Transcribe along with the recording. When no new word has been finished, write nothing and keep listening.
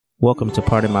Welcome to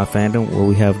Part of My Fandom, where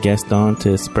we have guests on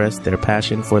to express their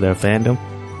passion for their fandom.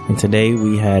 And today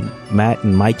we had Matt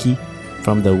and Mikey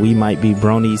from the We Might Be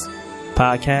Bronies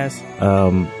podcast.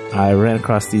 I ran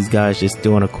across these guys just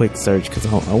doing a quick search because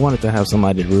I wanted to have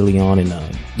somebody really on and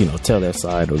tell their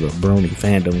side of the brony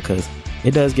fandom, because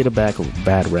it does get a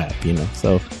bad rap,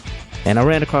 So, and I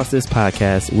ran across this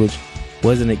podcast, which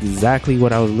wasn't exactly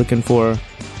what I was looking for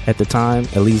at the time.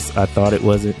 At least I thought it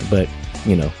wasn't, but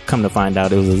come to find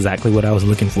out, it was exactly what I was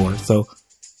looking for. So,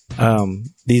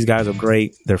 these guys are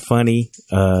great. They're funny.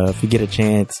 If you get a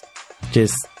chance,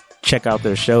 just check out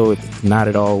their show. It's not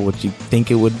at all what you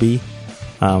think it would be.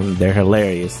 They're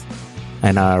hilarious.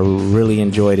 And I really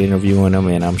enjoyed interviewing them,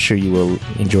 and I'm sure you will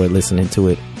enjoy listening to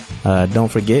it.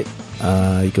 Don't forget,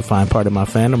 you can find Part of My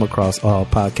Fandom across all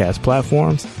podcast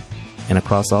platforms and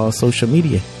across all social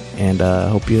media. And I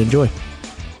hope you enjoy.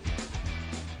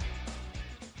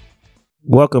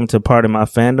 Welcome to Part of My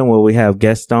Fandom, where we have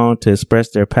guests on to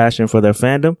express their passion for their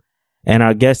fandom. And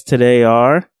our guests today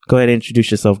are... Go ahead and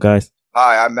introduce yourself, guys.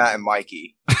 Hi, I'm Matt and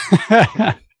Mikey.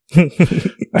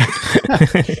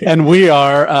 And we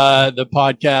are the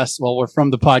podcast. Well, we're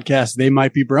from the podcast They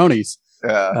Might Be Bronies,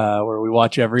 where we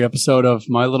watch every episode of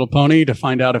My Little Pony to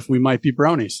find out if we might be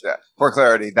bronies. Yeah. For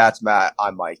clarity, that's Matt.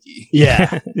 I'm Mikey.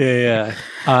 Yeah.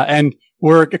 And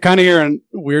we're kind of here in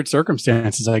weird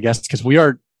circumstances, I guess, because we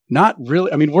are not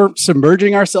really. I mean, we're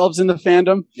submerging ourselves in the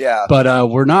fandom. Yeah. But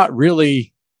we're not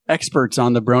really experts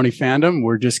on the brony fandom.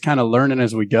 We're just kind of learning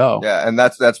as we go. Yeah, and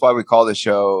that's why we call the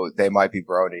show They Might Be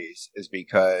Bronies, is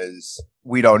because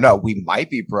we don't know. We might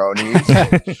be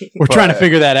bronies. We're trying to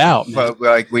figure that out. But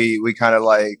we kind of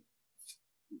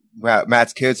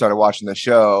Matt's kids started watching the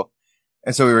show,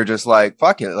 and so we were just like,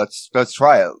 fuck it, let's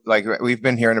try it. Like, we've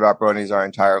been hearing about bronies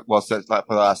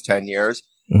for the last 10 years.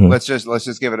 Mm-hmm. Let's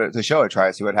just give it the show a try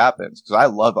and see what happens, because I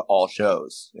love all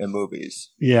shows and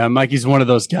movies. Yeah, Mikey's one of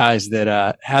those guys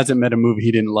that hasn't met a movie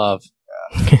he didn't love.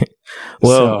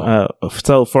 Yeah.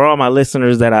 So for all my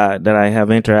listeners that I have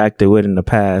interacted with in the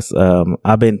past,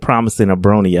 I've been promising a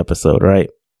brony episode, right?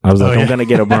 I was like, I'm gonna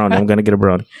get a brony. I'm gonna get a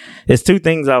brony. It's two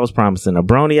things I was promising: a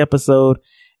brony episode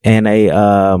and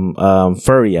a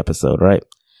furry episode, right?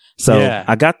 So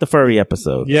I got the furry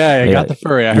episode. Yeah, I got the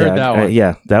furry. I heard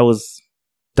that one.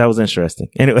 That was interesting.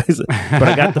 Anyways, but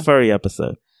I got the furry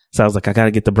episode. So I was like, I got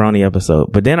to get the brony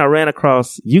episode. But then I ran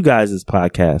across you guys'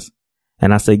 podcast,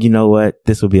 and I said, you know what?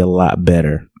 This would be a lot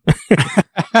better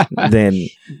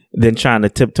than trying to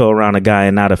tiptoe around a guy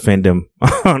and not offend him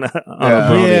on a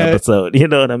brony episode. You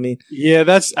know what I mean?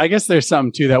 Yeah, I guess there's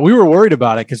something to that. We were worried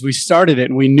about it because we started it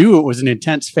and we knew it was an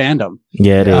intense fandom.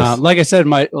 Yeah, it is. Like I said,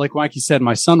 like Mikey said,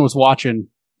 my son was watching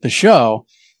the show,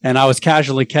 and I was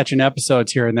casually catching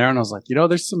episodes here and there. And I was like,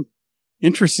 there's some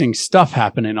interesting stuff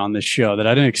happening on this show that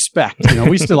I didn't expect.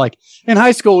 We used to in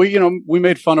high school, we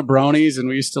made fun of bronies, and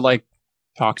we used to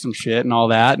talk some shit and all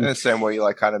that. In the same way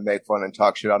you kind of make fun and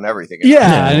talk shit on everything.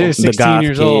 Yeah, 16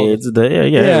 years kids, old.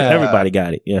 Everybody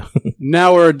got it. Yeah.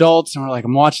 Now we're adults and we're like,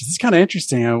 I'm watching. This is kind of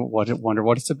interesting. I wonder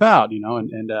what it's about,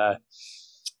 and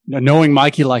knowing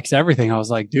Mikey likes everything, I was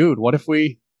like, dude, what if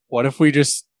we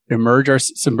just submerge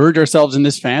ourselves in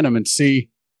this fandom and see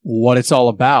what it's all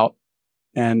about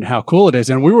and how cool it is.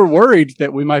 And we were worried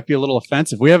that we might be a little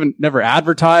offensive. We never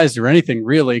advertised or anything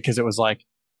really, because it was like,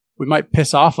 we might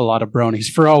piss off a lot of bronies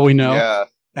for all we know. Yeah.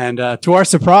 And to our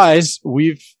surprise,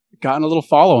 we've gotten a little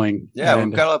following. Yeah,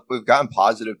 we've gotten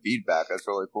positive feedback. That's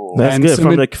really cool. That's good.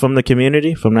 From the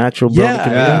community, from the actual brony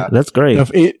community. Yeah. That's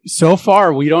great. So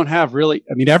far, we don't have really,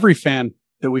 every fan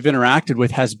that we've interacted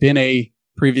with has been a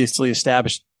previously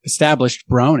established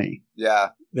brony. Yeah.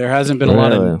 There hasn't been a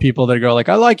lot of people that go like,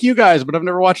 I like you guys, but I've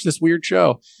never watched this weird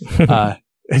show.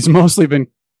 It's mostly been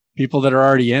people that are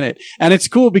already in it. And it's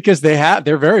cool because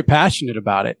they're very passionate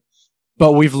about it.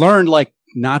 But we've learned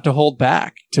not to hold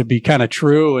back, to be kind of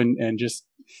true and just,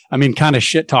 kind of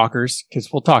shit talkers, because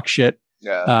we'll talk shit.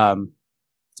 Yeah.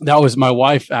 That was my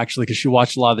wife, actually, because she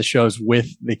watched a lot of the shows with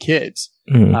the kids.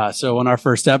 Mm. So in our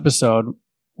first episode,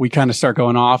 we kind of start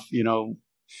going off,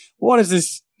 what is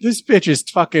this? This bitch is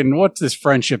fucking, what's this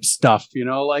friendship stuff?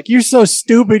 You're so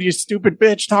stupid, you stupid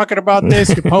bitch, talking about this,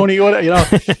 your pony,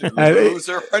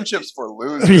 Loser, friendships for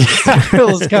losers. It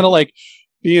was kind of like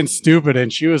being stupid,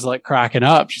 and she was cracking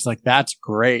up. She's like, that's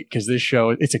great, because this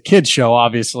show, it's a kid's show,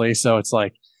 obviously, so it's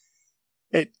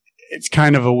it's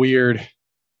kind of a weird,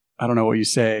 I don't know what you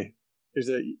say.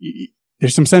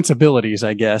 There's some sensibilities,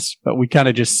 I guess, but we kind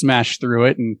of just smashed through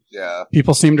it, and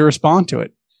people seem to respond to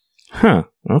it. Huh.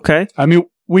 Okay.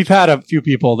 We've had a few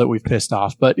people that we've pissed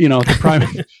off, but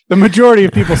the majority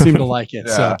of people seem to like it.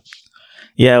 Yeah.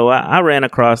 Yeah, well, I ran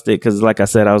across it because, like I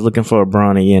said, I was looking for a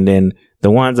brony, and then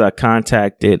the ones I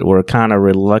contacted were kind of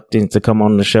reluctant to come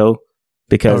on the show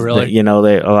because, really?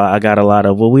 I got a lot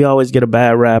of, well, we always get a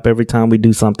bad rap every time we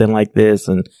do something like this,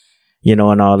 and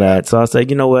and all that. So I said,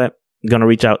 you know what, I'm gonna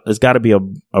reach out. There's got to be a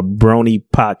brony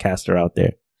podcaster out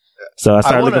there. So I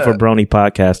started looking for brony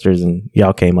podcasters, and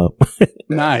y'all came up.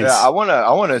 Nice. Yeah, I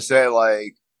wanna say,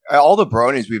 like, all the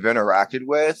bronies we've interacted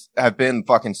with have been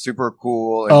fucking super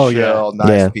cool and chill,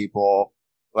 nice people.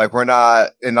 Like, we're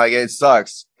not, and like, it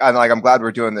sucks. And like, I'm glad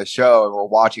we're doing this show and we're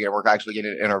watching it. We're actually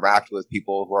getting to interact with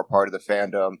people who are part of the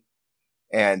fandom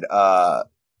and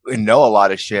know a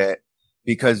lot of shit,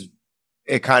 because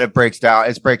it kind of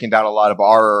it's breaking down a lot of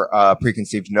our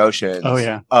preconceived notions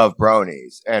of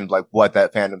bronies and like what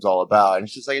that fandom's all about. And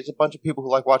it's just like, it's a bunch of people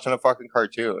who like watching a fucking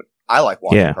cartoon. I like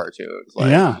watching cartoons.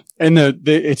 Like, and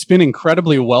it's been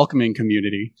incredibly welcoming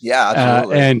community. Yeah,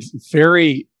 absolutely. And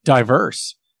very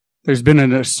diverse. There's been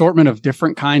an assortment of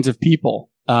different kinds of people.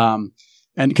 And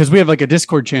because we have like a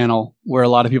Discord channel where a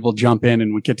lot of people jump in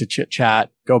and we get to chit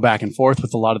chat, go back and forth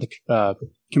with a lot of the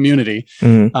community.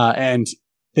 Mm-hmm. And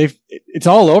it's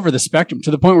all over the spectrum,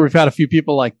 to the point where we've had a few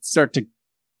people like start to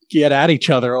get at each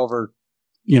other over,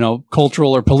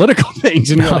 cultural or political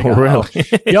things. And really?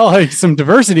 Y'all have some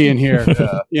diversity in here,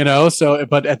 so,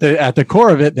 but at the core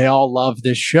of it, they all love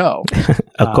this show.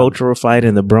 A cultural fight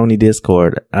in the brony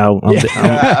Discord. I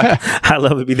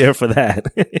love to be there for that.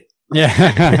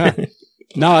 Yeah.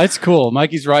 No, it's cool.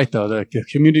 Mikey's right, though. The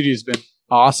community has been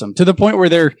awesome, to the point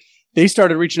where they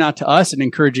started reaching out to us and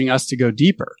encouraging us to go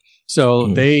deeper. So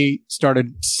they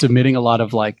started submitting a lot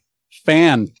of like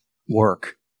fan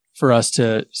work for us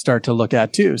to start to look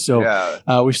at too. So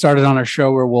we started on our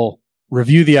show where we'll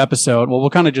review the episode. Well, we'll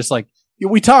kind of just like,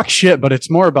 we talk shit, but it's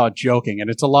more about joking, and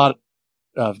it's a lot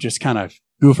of just kind of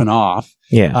goofing off.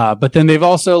 Yeah. But then they've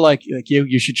also like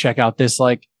you should check out this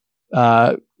like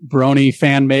brony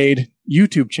fan made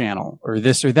YouTube channel or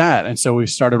this or that. And so we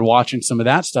started watching some of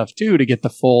that stuff too to get the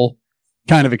full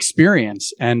kind of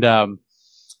experience. And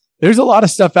there's a lot of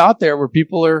stuff out there where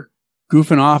people are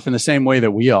goofing off in the same way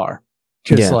that we are.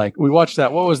 Just like we watched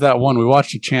that. What was that one? We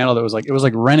watched a channel that was like, it was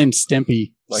like Ren and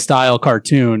Stimpy style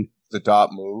cartoon. The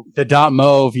dot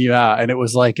move. Yeah. And it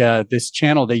was like this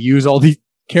channel. They use all these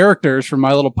characters from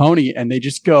My Little Pony and they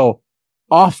just go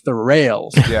off the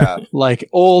rails. Yeah. Like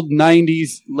old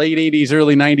 90s, late 80s,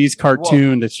 early 90s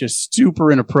cartoon that's just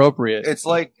super inappropriate. It's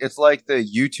like the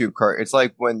YouTube it's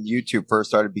like when YouTube first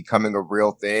started becoming a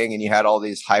real thing and you had all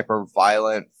these hyper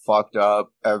violent, fucked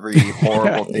up, every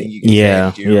horrible thing you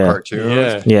can do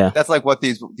cartoons. Yeah. That's like what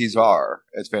these are.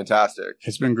 It's fantastic.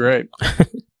 It's been great.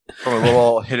 From a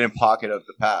little hidden pocket of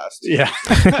the past. Yeah.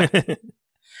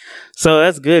 So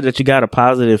that's good that you got a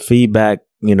positive feedback,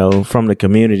 from the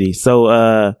community.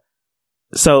 So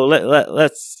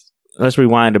let's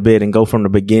rewind a bit and go from the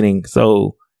beginning.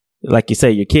 So like you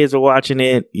say, your kids were watching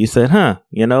it. You said,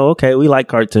 okay, we like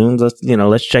cartoons.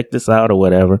 Let's check this out or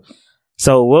whatever.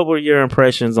 So what were your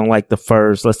impressions on like the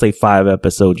first, let's say 5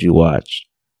 episodes you watched?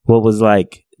 What was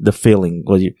like the feeling?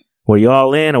 Were you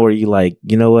all in, or were you like,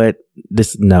 you know what?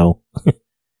 No.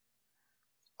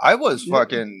 I was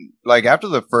fucking like, after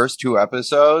the first 2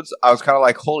 episodes, I was kind of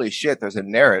like, holy shit, there's a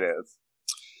narrative.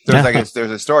 There's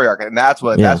a story arc, and that's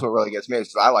what really gets me,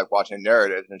 because I like watching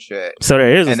narratives and shit. So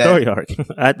there is a story arc.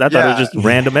 I thought it was just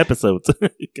random episodes.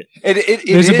 It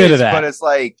There's a bit of that, but it's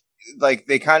like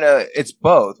they kind of, it's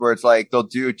both, where it's like they'll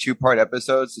do 2-part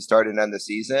episodes to start and end the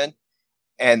season,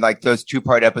 and like those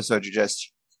 2-part episodes are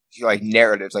just like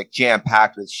narratives, like jam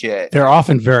packed with shit. They're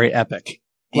often very epic.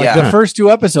 Like the first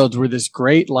 2 episodes were this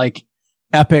great, like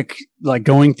epic, like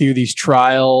going through these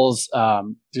trials,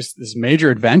 just this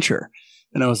major adventure.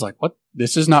 And I was like, what?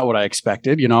 This is not what I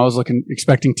expected. I was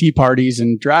expecting tea parties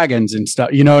and dragons and stuff.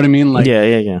 You know what I mean? Like,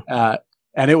 yeah.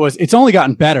 And it's only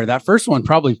gotten better. That first one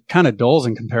probably kind of dulls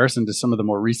in comparison to some of the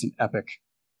more recent epic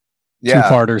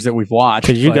 2-parters that we've watched.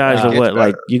 Because you guys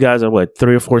are you guys are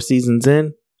 3 or 4 seasons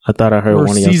in? I thought I heard one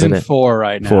of y'all say that. Season 4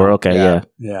 right now. 4, okay,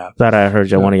 yeah. Thought I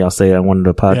heard one of y'all say that on one of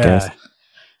the podcasts. Yeah.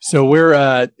 So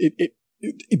we're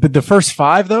but the first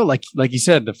 5 though, like you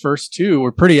said, the first 2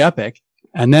 were pretty epic,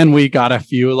 and then we got a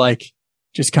few like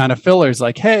just kind of fillers,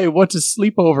 like, hey, what's a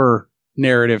sleepover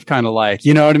narrative kind of like?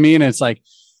 You know what I mean? And it's like,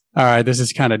 all right, this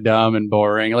is kind of dumb and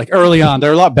boring. Like early on,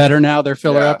 they're a lot better now. They're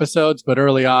filler episodes, but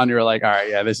early on, you're like, all right,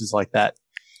 yeah, this is like that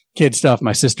kid stuff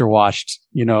my sister watched,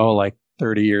 like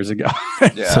 30 years ago.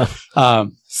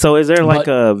 So is there like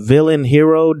a villain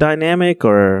hero dynamic,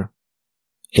 or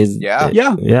is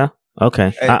yeah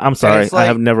okay. I'm sorry, like, I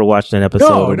have never watched an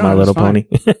episode of My Little Pony.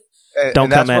 Don't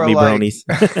come at me, bronies.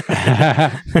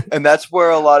 And that's where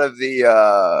a lot of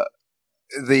the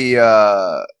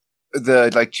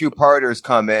like two-parters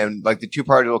come in. Like the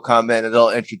two-parter will come in and they'll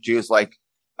introduce like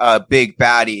a big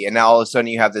baddie, and now all of a sudden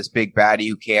you have this big baddie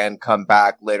who can come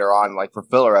back later on, like for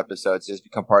filler episodes, just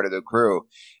become part of the crew.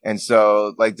 And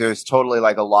so like there's totally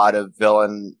like a lot of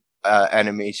villain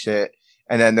enemy shit.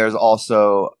 And then there's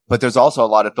also a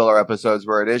lot of filler episodes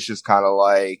where it is just kind of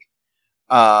like,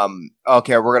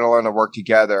 okay, we're going to learn to work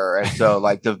together. And so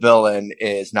like the villain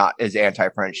is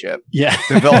anti-friendship. Yeah.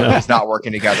 The villain is not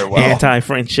working together well.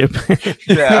 Anti-friendship.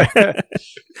 Yeah.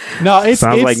 No,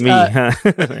 sounds like me. Huh?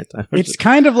 It's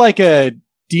kind of like a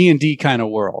D&D kind of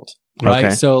world, right?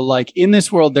 Okay. So like in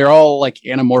this world, they're all like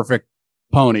anamorphic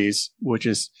ponies,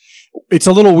 it's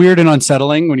a little weird and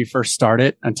unsettling when you first start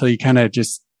it until you kind of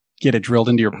just get it drilled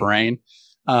into your brain.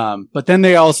 But then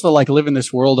they also like live in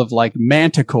this world of like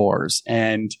manticores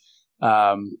and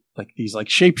like these like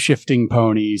shape-shifting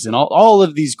ponies and all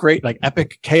of these great like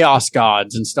epic chaos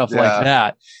gods and stuff like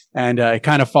that. And it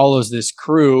kind of follows this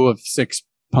crew of 6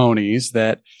 ponies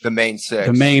that the main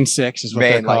 6 is what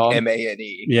they're called. Like MANE.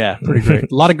 Yeah, pretty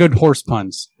great. A lot of good horse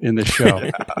puns in this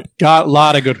show. Got a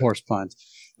lot of good horse puns.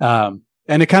 And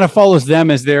it kind of follows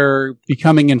them as they're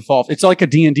becoming involved. It's like a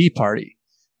D&D party.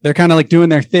 They're kind of like doing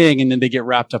their thing, and then they get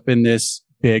wrapped up in this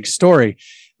big story.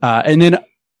 And then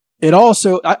it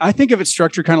also, I think of it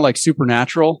structured kind of like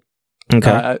Supernatural.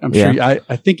 Okay. I'm sure.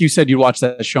 I think you said you watched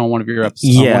that show on one of your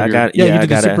episodes. Yeah, you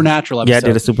did a Supernatural episode. Yeah, I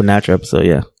did a Supernatural episode.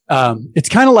 Yeah. It's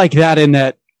kind of like that in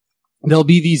that there'll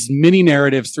be these mini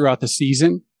narratives throughout the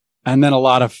season, and then a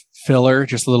lot of filler,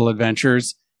 just little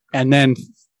adventures, and then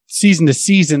season to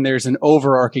season, there's an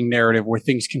overarching narrative where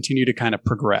things continue to kind of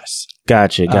progress.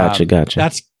 Gotcha.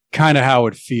 That's kind of how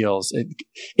it feels.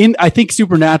 I think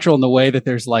Supernatural in the way that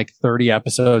there's like 30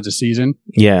 episodes a season.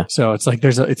 Yeah. So it's like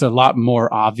it's a lot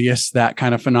more obvious, that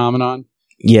kind of phenomenon.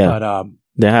 Yeah. But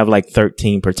they have like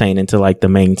 13 pertaining to like the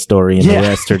main story, and the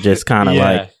rest are just kind of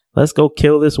like, let's go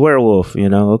kill this werewolf,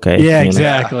 okay. Yeah,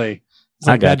 exactly. It's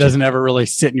like that doesn't ever really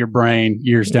sit in your brain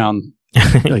years down,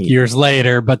 like years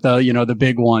later, but the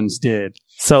big ones did.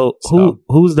 So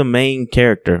who's the main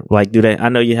character? Like, I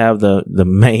know you have the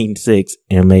main 6,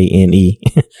 MANE,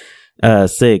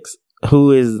 6.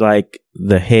 Who is like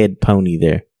the head pony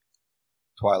there?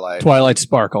 Twilight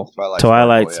Sparkle.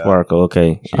 Twilight Sparkle.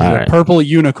 Okay. She's a purple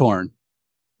unicorn.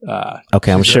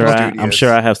 Okay. I'm sure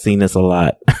I have seen this a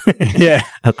lot. Yeah.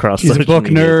 Across she's a book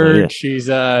media, nerd. So, yeah. She's,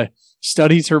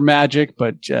 studies her magic,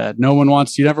 but she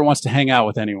never wants to hang out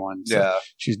with anyone. So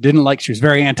she was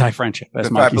very anti-friendship.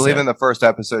 As Mikey I believe said. in the first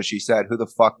episode, she said, "Who the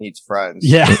fuck needs friends?"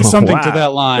 Yeah, something to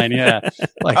that line. Yeah,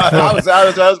 like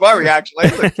that was my reaction.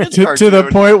 Like, to the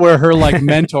point where her like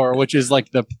mentor, which is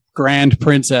like the grand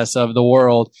princess of the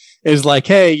world, is like,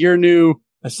 "Hey, your new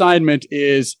assignment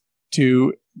is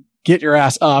to get your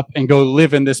ass up and go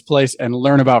live in this place and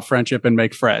learn about friendship and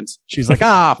make friends." She's like,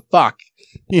 fuck.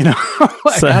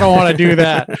 I don't want to do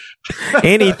that.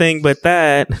 Anything but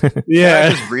that. Yeah.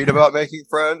 Can I just read about making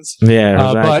friends? Yeah,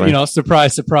 exactly. But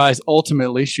surprise, surprise.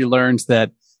 Ultimately, she learns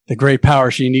that the great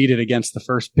power she needed against the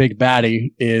first big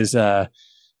baddie is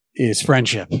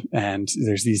friendship. And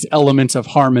there's these elements of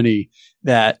harmony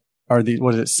that are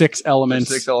 6 elements?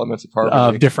 6 elements of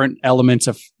harmony. Of different elements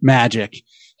of magic.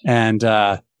 And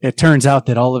it turns out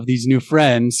that all of these new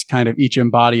friends kind of each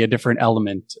embody a different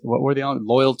element. What were the elements?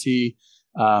 Loyalty,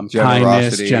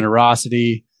 kindness,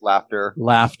 generosity, laughter.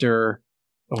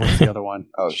 What was the other one?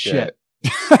 Oh, shit.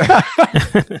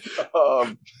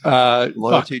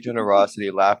 Loyalty,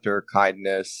 generosity, laughter,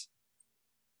 kindness,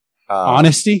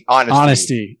 honesty,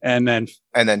 and then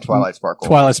Twilight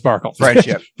Sparkle,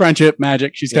 friendship,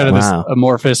 magic. She's got this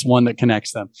amorphous one that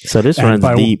connects them. So this runs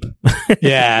deep. That's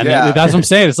what I'm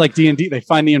saying. It's like D&D. They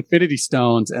find the Infinity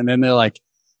Stones, and then they like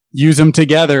use them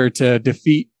together to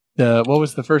defeat what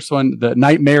was the first one? The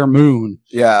Nightmare Moon.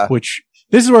 Yeah. Which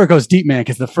this is where it goes deep, man,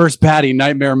 because the first baddie,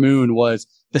 Nightmare Moon, was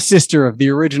the sister of the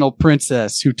original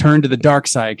princess who turned to the dark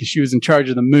side because she was in charge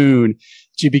of the moon.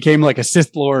 She became like a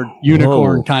Sith Lord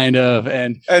unicorn kind of.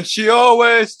 And she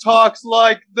always talks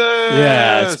like this.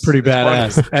 Yeah, it's pretty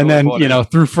badass. And then,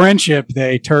 through friendship,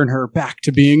 they turn her back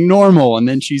to being normal. And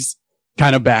then she's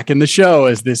kind of back in the show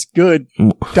as this good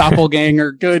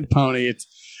doppelganger, good pony.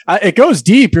 It goes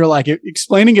deep. You're like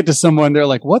explaining it to someone. They're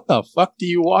like, "What the fuck do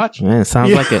you watch?" Man, it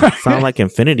sounds like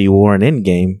Infinity War and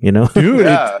Endgame. Dude.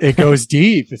 It goes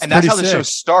deep. It's and that's how the show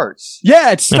starts.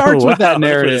 Yeah, it starts with that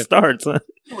narrative. It starts.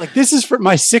 Like, this is for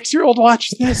my 6-year-old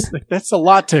watch this? Like, that's a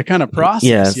lot to kind of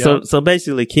process. Yeah, so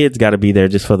basically kids got to be there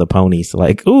just for the ponies.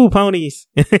 Like, ooh, ponies.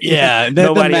 Yeah,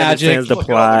 nobody the magic, understands the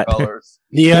plot.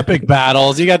 The epic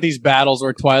battles. You got these battles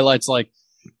where Twilight's like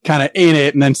kind of in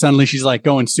it, and then suddenly she's like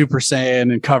going Super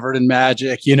Saiyan and covered in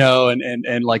magic, you know,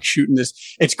 and like shooting this.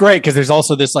 It's great because there's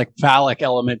also this like phallic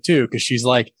element too, because she's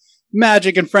like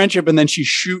magic and friendship, and then she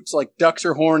shoots, like ducks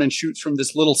her horn and shoots from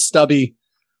this little stubby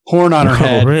horn on her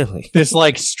head. Really? This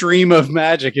like stream of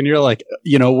magic, and you're like,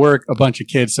 you know, we're a bunch of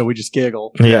kids, so we just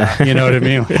giggle. Yeah, you know what I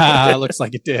mean? Ha, looks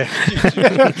like it did.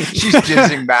 She's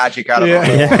jizzing magic out of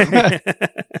her horn.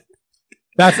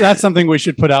 That's something we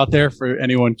should put out there for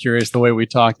anyone curious. The way we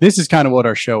talk, this is kind of what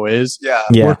our show is. Yeah.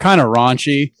 We're kind of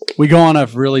raunchy. We go on a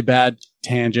really bad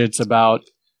tangents about,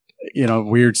 you know,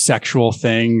 weird sexual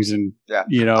things, and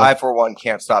you know, I for one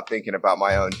can't stop thinking about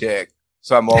my own dick.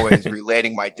 So I'm always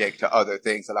relating my dick to other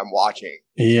things that I'm watching.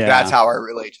 Yeah. That's how I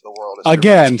relate to the world.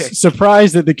 Again,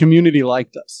 surprised that the community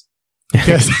liked us.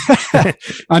 Because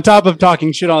on top of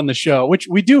talking shit on the show, which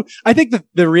we do, I think that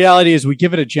the reality is we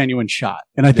give it a genuine shot.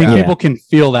 And I think people can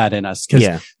feel that in us.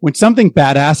 Because when something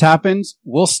badass happens,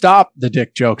 we'll stop the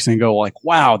dick jokes and go like,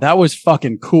 wow, that was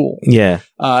fucking cool. Yeah.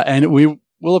 And we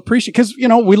will appreciate, because, you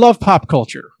know, we love pop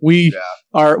culture. We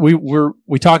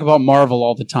talk about Marvel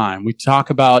all the time. We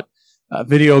talk about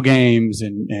video games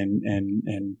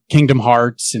and Kingdom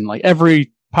Hearts and like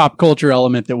every pop culture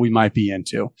element that we might be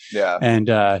into. Yeah.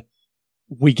 And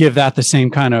we give that the same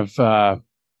kind of, I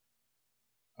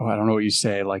don't know what you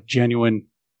say, like genuine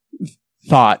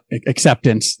thought,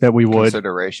 acceptance that we would.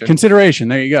 Consideration.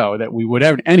 There you go. That we would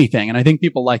anything. And I think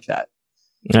people like that.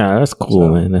 Yeah, that's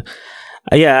cool, man.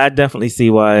 Yeah, I definitely see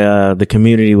why the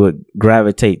community would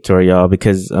gravitate toward y'all,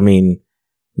 because, I mean,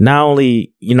 not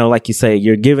only, you know, like you say,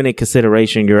 you're giving it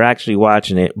consideration, you're actually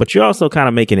watching it, but you're also kind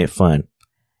of making it fun.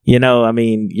 You know, I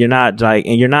mean, you're not like,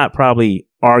 and you're not probably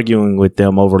arguing with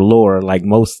them over lore like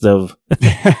most of.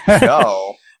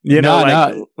 No. You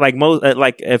know, like most,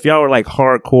 like if y'all were like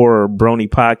hardcore brony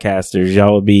podcasters,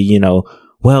 y'all would be, you know,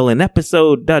 well, in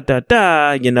episode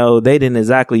you know, they didn't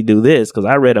exactly do this, because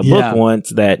I read a book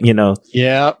once that, you know, you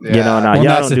know, now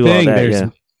y'all don't do all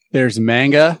that. There's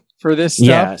manga for this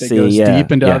stuff that goes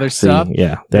deep into other stuff.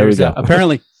 Yeah, there we go.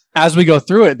 Apparently, as we go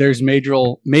through it, there's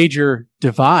major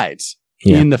divides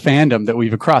in the fandom that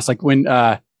we've crossed. Like when,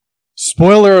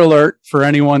 spoiler alert for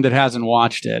anyone that hasn't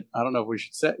watched it. I don't know if we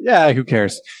should say, who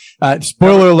cares?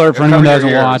 Spoiler alert for anyone that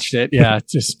hasn't watched it. Yeah,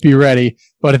 just be ready.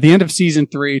 But at the end of season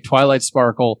 3, Twilight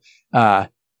Sparkle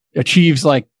achieves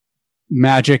like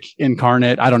magic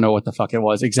incarnate. I don't know what the fuck it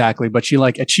was exactly, but she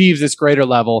like achieves this greater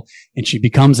level and she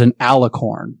becomes an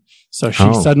alicorn. So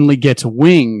she suddenly gets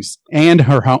wings and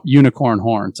her unicorn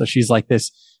horn. So she's like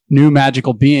this new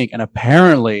magical being. And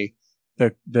apparently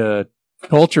the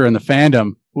culture and the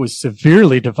fandom was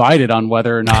severely divided on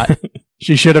whether or not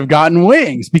she should have gotten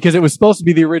wings, because it was supposed to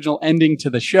be the original ending to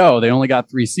the show. They only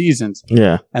got 3 seasons.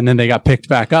 Yeah. And then they got picked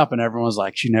back up and everyone was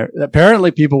like,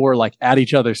 apparently people were like at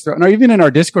each other's throat. And even in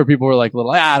our Discord, people were like,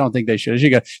 I don't think they should.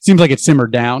 Seems like it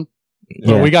simmered down.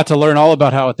 Yeah. But we got to learn all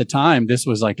about how at the time this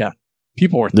was like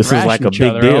people were this was like a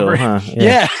big deal, huh?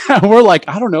 Yeah. We're like,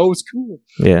 I don't know, it was cool.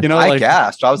 Yeah. You know, I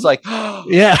gasped. I was like,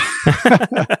 yeah.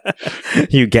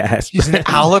 You gasped. She's an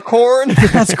alicorn?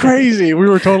 That's crazy. We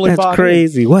were totally That's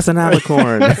crazy. What's an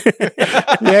alicorn?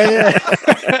 Yeah.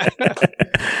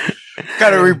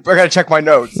 I gotta check my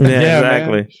notes. Yeah,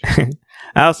 exactly.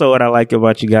 Also, what I like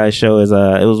about you guys' show is it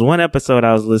was one episode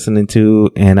I was listening to,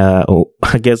 and I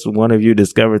guess one of you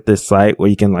discovered this site where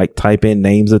you can like type in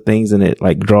names of things and it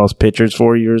like draws pictures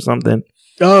for you or something.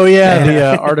 Oh yeah,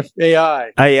 the art of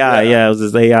AI. Yeah, it was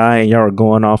this AI, and y'all were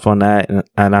going off on that,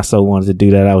 and I so wanted to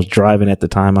do that. I was driving at the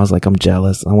time. I was like, I'm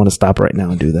jealous. I want to stop right now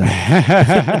and do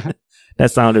that.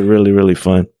 That sounded really, really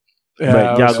fun. Yeah,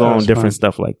 but y'all go on different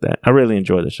stuff like that. I really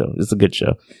enjoy the show. It's a good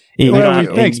show.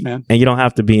 Thanks, man. And you don't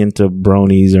have to be into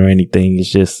bronies or anything.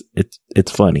 It's just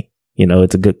it's funny. You know,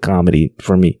 it's a good comedy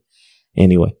for me.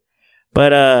 Anyway,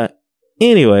 but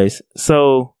anyways,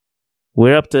 so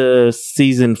we're up to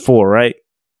season 4, right?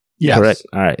 Yes. Correct.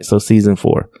 All right. So season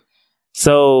 4.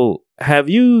 So have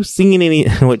you seen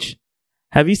anything?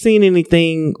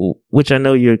 Which I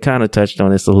know you kind of touched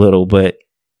on this a little, but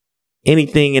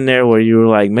anything in there where you were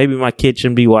like, maybe my kid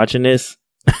shouldn't be watching this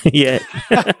yet?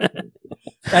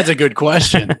 That's a good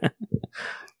question.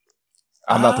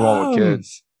 I'm not the one with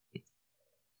kids.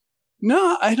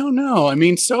 No, I don't know. I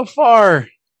mean, so far,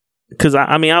 because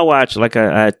I watch, like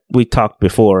we talked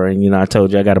before, and you know, I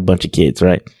told you I got a bunch of kids,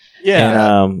 right?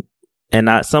 Yeah.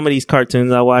 And some of these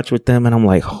cartoons I watch with them, and I'm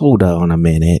like, hold on a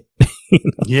minute.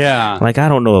 Yeah. Like, I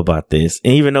don't know about this.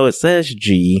 And even though it says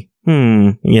G,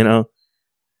 you know?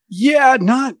 Yeah,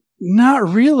 not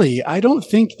really. I don't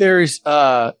think there's,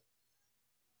 so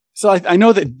I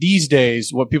know that these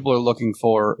days, what people are looking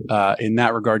for, in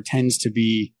that regard tends to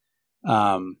be,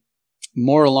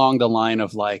 more along the line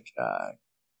of like,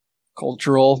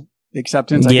 cultural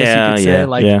acceptance, I guess you could say.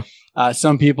 Like,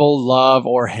 some people love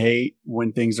or hate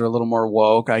when things are a little more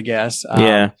woke, I guess.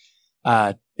 And,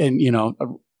 you know,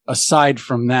 aside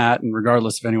from that, and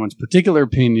regardless of anyone's particular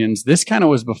opinions, this kind of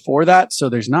was before that. So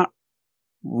there's not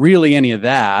really any of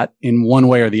that in one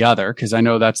way or the other. Cause I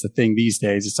know that's the thing these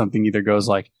days is something either goes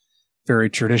like very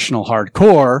traditional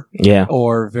hardcore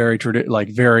or very,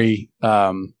 very,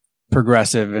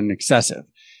 progressive and excessive.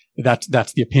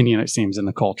 That's the opinion, it seems, in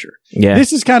the culture. Yeah.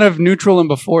 This is kind of neutral and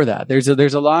before that. There's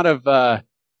a lot of,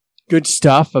 good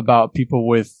stuff about people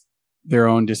with their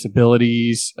own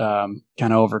disabilities, kind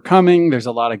of overcoming. There's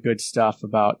a lot of good stuff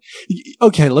about,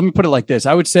 okay, let me put it like this.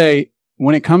 I would say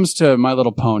when it comes to My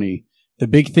Little Pony, the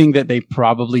big thing that they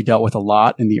probably dealt with a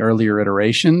lot in the earlier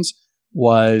iterations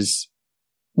was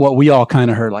what we all kind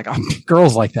of heard, like,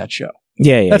 girls like that show.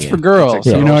 That's for girls.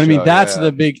 You know what I mean? That's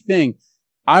the big thing.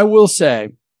 I will say,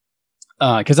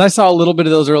 because I saw a little bit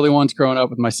of those early ones growing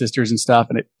up with my sisters and stuff,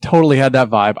 and it totally had that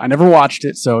vibe. I never watched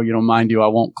it, so, you know, mind you, I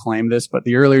won't claim this, but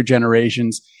the earlier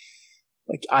generations,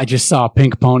 like, I just saw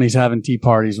pink ponies having tea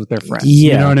parties with their friends.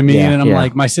 You know what I mean? And I'm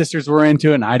like, my sisters were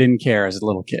into it, and I didn't care as a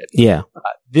little kid.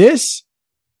 This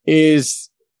is,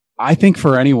 I think,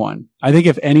 for anyone. I think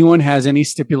if anyone has any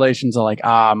stipulations of like,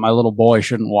 my little boy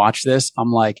shouldn't watch this,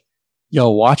 I'm like, yo,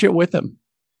 watch it with him.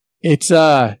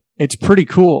 It's pretty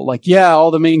cool. Like, yeah,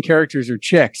 all the main characters are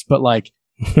chicks, but like,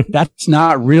 that's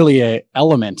not really a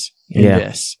element in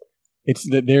this. It's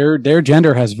that their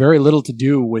gender has very little to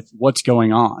do with what's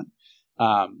going on.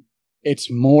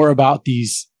 It's more about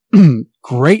these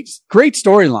great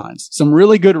storylines, some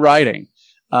really good writing,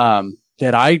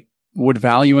 that I would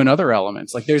value in other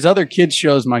elements. Like, there's other kids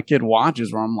shows my kid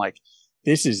watches where I'm like,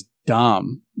 this is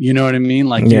dumb. You know what I mean?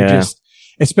 Like, you're just,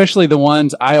 especially the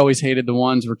ones, I always hated the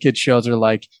ones where kids shows are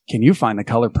like, can you find the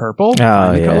color purple?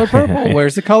 Color purple.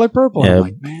 Where's the color purple? I'm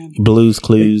like, man. Blue's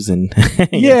Clues and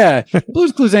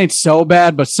Blue's Clues ain't so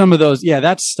bad, but some of those,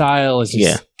 that style is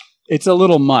just, it's a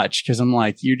little much, because I'm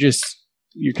like, you're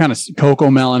kind of Cocoa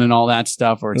Melon and all that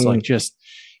stuff, where it's like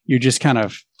you're just kind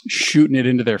of shooting it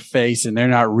into their face, and they're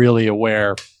not really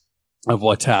aware of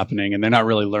what's happening, and they're not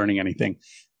really learning anything.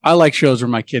 I like shows where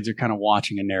my kids are kind of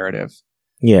watching a narrative.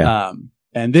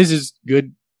 And this is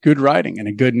good writing and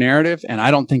a good narrative. And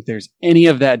I don't think there's any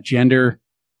of that gender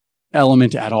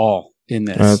element at all in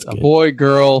this. A boy,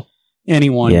 girl,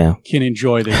 anyone can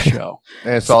enjoy this show.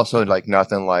 And it's also like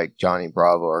nothing like Johnny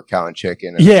Bravo or Cow and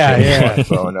Chicken. And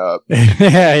Growing up. It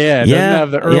doesn't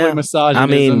have the early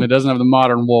misogynism. It doesn't have the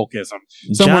modern wokeism.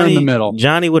 Somewhere in the middle.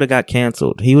 Johnny would have got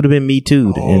canceled. He would have been Me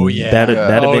Too'd. That'd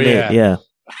have been it.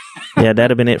 Yeah,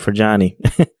 that'd have been it for Johnny.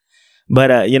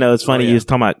 But, you know, it's funny. You was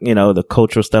talking about, you know, the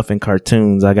cultural stuff in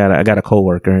cartoons. I got a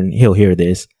coworker, and he'll hear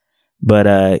this,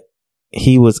 but,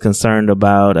 he was concerned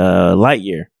about,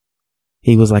 Lightyear.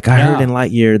 He was like, I heard in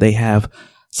Lightyear, they have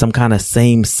some kind of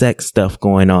same sex stuff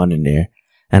going on in there.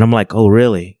 And I'm like, oh,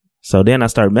 really? So then I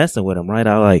started messing with him, right?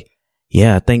 I like,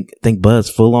 I think Buzz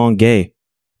full on gay.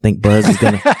 I think Buzz is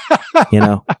going to, you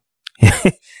know,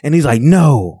 and he's like,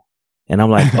 no. And I'm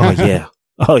like, oh, yeah.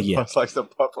 It's like the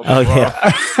pup of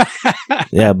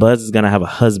yeah, Buzz is gonna have a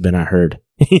husband, I heard.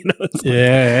 You know,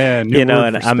 you know,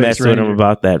 and I messed with him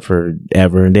about that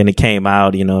forever, and then it came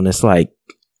out, you know, and it's like,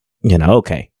 you know,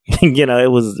 okay, you know, it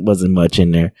wasn't much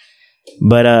in there,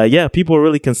 but people are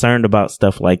really concerned about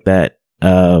stuff like that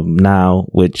now,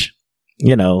 which,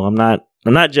 you know, I'm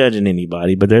not judging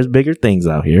anybody, but there's bigger things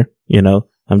out here, you know.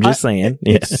 I'm just saying,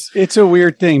 it's a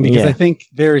weird thing, because I think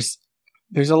there's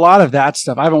a lot of that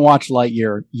stuff. I haven't watched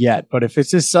Lightyear yet, but if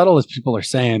it's as subtle as people are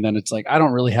saying, then it's like, I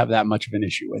don't really have that much of an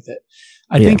issue with it.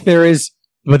 I think there is,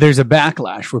 but there's a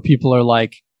backlash where people are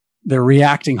like, they're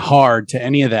reacting hard to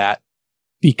any of that,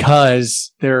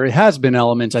 because there has been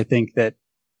elements, I think, that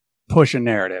push a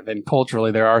narrative, and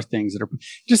culturally there are things that are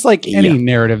just like any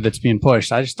narrative that's being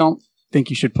pushed. I just don't think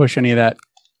you should push any of that,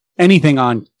 anything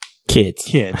on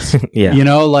kids. You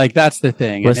know, like, that's the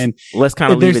thing. Let's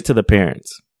kind of leave it to the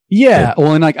parents.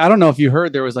 Well, and like, I don't know if you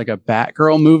heard, there was like a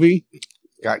Batgirl movie.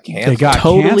 Got canceled.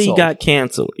 Got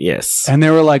canceled. Yes. And they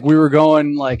were like, we were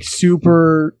going like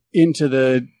super into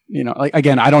the, you know, like,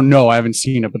 again, I don't know. I haven't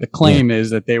seen it, but the claim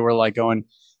is that they were like going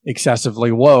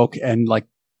excessively woke, and like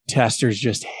testers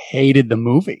just hated the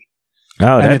movie.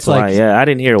 Oh, And that's it's like- why. Yeah, I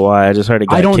didn't hear why. I just heard it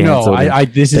got I don't canceled. know.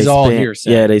 This is They all spent-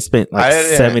 hearsay. Yeah, they spent like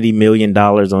 $70 million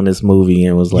on this movie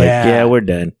and was like, yeah we're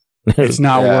done. It's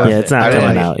not Yeah. worth Yeah, it. it's not I coming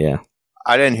didn't- out. Yeah.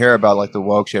 I didn't hear about like the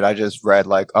woke shit. I just read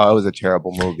like, oh, it was a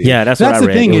terrible movie. Yeah, that's what I the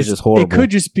read. thing It was is, just horrible. it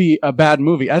could just be a bad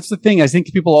movie. That's the thing. I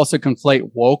think people also conflate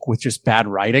woke with just bad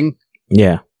writing.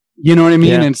 Yeah. You know what I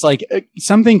mean? Yeah. And it's like I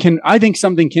think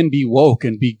something can be woke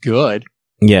and be good.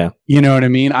 Yeah. You know what I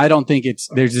mean? I don't think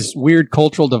there's this weird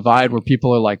cultural divide where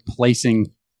people are like placing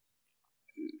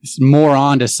more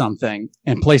onto something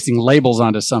and placing labels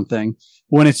onto something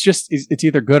when it's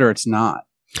either good or it's not.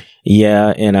 Yeah,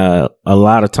 and a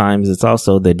lot of times it's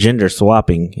also the gender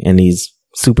swapping in these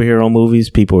superhero movies.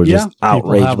 People are just Yeah, people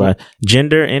outraged have by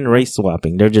gender and race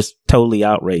swapping. They're just totally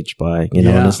outraged by,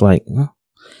 and it's like,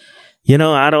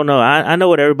 I don't know. I know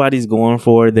what everybody's going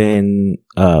for, then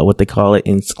what they call it,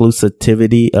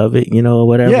 exclusivity of it,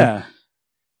 whatever. Yeah.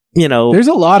 There's There's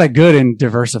a lot of good in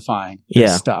diversifying this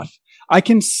Yeah. stuff. I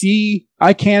can see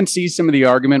some of the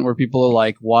argument where people are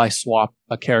like, why swap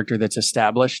a character that's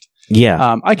established?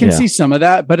 I can see some of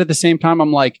that, but at the same time,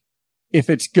 I'm like, if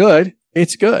it's good,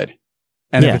 it's good.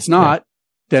 And if it's not,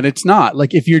 then it's not.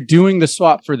 Like if you're doing the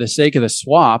swap for the sake of the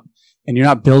swap and you're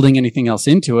not building anything else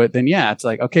into it, then it's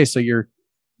like, okay, so you're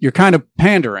kind of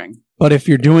pandering. But if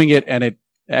you're doing it and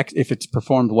if it's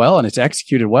performed well and it's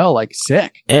executed well, like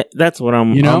sick. That's what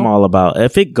I'm all about.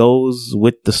 If it goes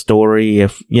with the story,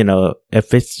 if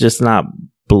it's just not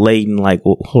blatant, like,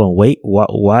 hold on, wait,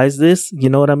 why is this? You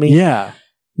know what I mean? Yeah.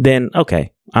 Then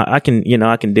okay, I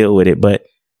can deal with it, but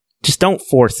just don't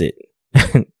force it.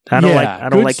 I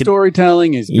don't like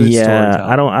storytelling is good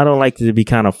storytelling. I don't like it to be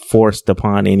kind of forced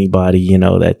upon anybody,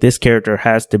 that this character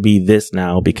has to be this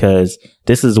now because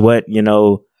this is what,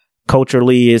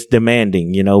 culturally is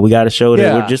demanding. We got to show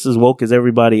that we're just as woke as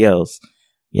everybody else.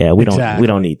 Yeah, we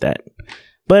don't need that.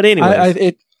 But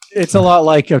anyway, it's a lot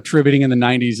like attributing in the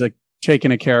 90s, like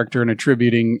taking a character and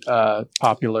attributing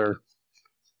popular,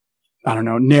 I don't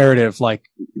know, narrative like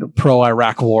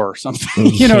pro-Iraq war or something.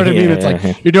 You know what I mean? It's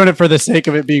like you're doing it for the sake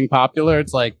of it being popular.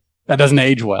 It's like that doesn't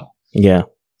age well. Yeah.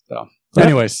 So,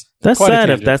 anyways, that's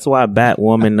sad if that's why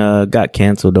Batwoman got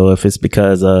canceled, though. If it's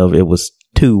because of it was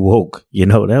too woke, that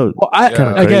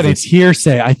was again, it's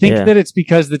hearsay. I think that it's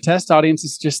because the test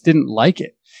audiences just didn't like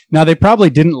it. Now they probably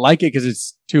didn't like it because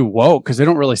it's too woke because they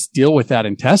don't really deal with that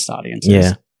in test audiences.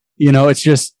 Yeah. It's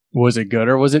just, was it good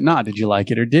or was it not? Did you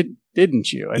like it or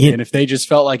didn't you? And if they just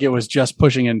felt like it was just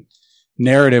pushing a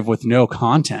narrative with no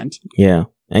content. Yeah.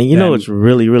 And it's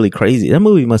really, really crazy. That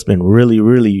movie must have been really,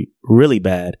 really, really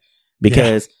bad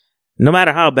because no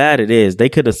matter how bad it is, they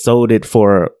could have sold it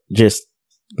for just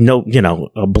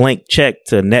a blank check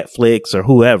to Netflix or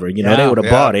whoever, they would have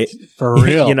bought it for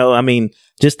real.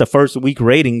 Just the first week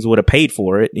ratings would have paid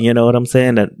for it. You know what I'm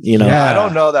saying? That, I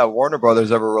don't know that Warner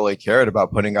Brothers ever really cared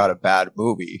about putting out a bad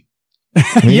movie.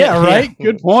 Right.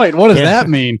 Good point. What does that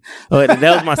mean? Well, that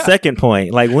was my second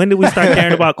point. Like, when did we start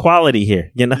caring about quality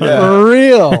here? For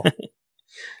real.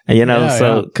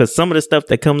 Because some of the stuff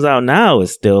that comes out now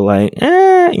is still like,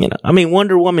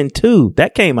 Wonder Woman 2,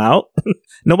 that came out.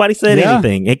 Nobody said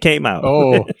anything. It came out.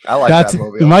 Oh, I like that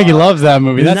movie. Mikey loves that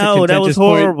movie. That's that was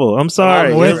horrible. I'm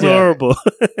sorry. It was horrible.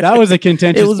 That was a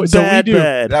contentious point. It was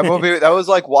bad. That movie, that was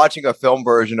like watching a film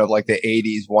version of like the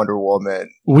 80s Wonder Woman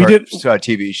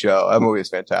TV show. That movie is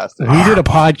fantastic. We did a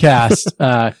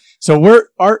podcast. So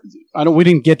we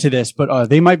didn't get to this, but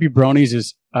They Might Be Bronies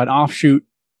is an offshoot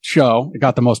show. It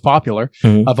got the most popular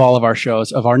of all of our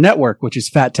shows of our network, which is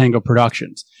Fat Tango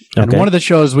Productions. And one of the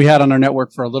shows we had on our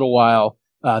network for a little while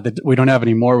that we don't have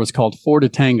anymore was called Four to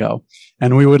Tango.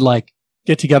 And we would like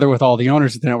get together with all the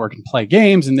owners of the network and play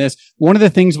games. And one of the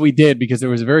things we did, because there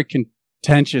was a very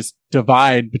contentious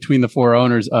divide between the four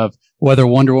owners of whether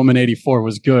Wonder Woman 84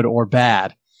 was good or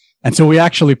bad. And so we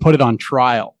actually put it on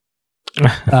trial.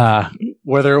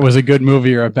 Whether it was a good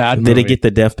movie or a bad movie. Did it get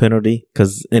the death penalty?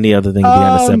 Because any other thing would be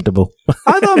unacceptable.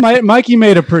 I thought Mikey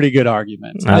made a pretty good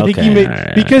argument. I think he made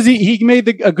because he made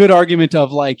a good argument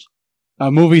of like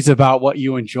movies about what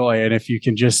you enjoy, and if you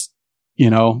can just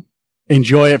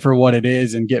enjoy it for what it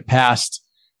is and get past.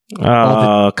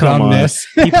 Oh, come dumbness.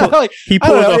 On! He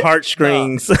pulled the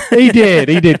heartstrings. He did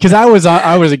because I was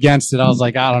against it. I was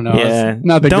like, I don't know, it's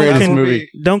not the greatest movie.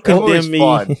 Don't condemn me.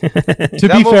 To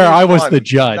be fair, I was the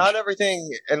judge. Not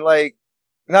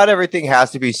everything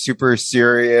has to be super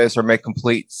serious or make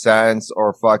complete sense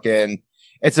or fucking.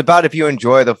 It's about if you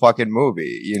enjoy the fucking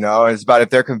movie, It's about if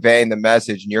they're conveying the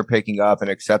message and you're picking up and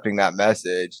accepting that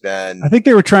message. Then I think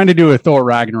they were trying to do a Thor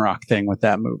Ragnarok thing with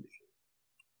that movie.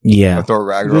 Yeah, Thor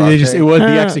Ragnarok.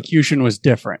 The execution was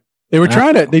different. They were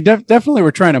trying to. They definitely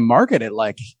were trying to market it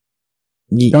like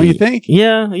Don't you think?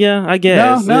 Yeah, I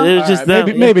guess. No, it was just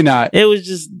right. Maybe not. It was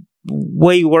just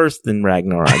way worse than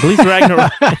Ragnarok. At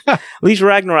least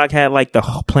Ragnarok had like the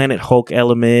Planet Hulk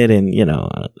element, and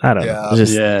I don't know.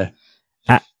 Just,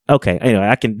 okay,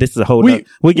 anyway, this is a whole. We're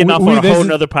getting off on a whole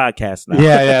nother podcast now.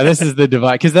 Yeah. This is the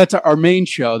divide, because that's our main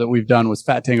show that we've done was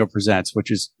Fat Tango Presents,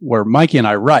 which is where Mikey and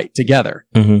I write together.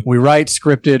 Mm-hmm. We write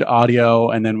scripted audio,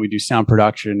 and then we do sound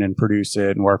production and produce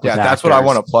it and work with actors. That's what I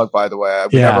want to plug. By the way,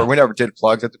 we never did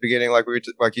plugs at the beginning, like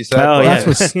you said. Oh,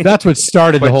 that's what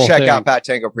started the whole thing. Check out Fat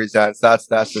Tango Presents. That's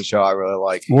the show I really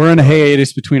like. We're in a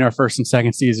hiatus between our first and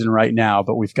second season right now,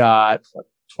 but we've got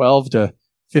 12 to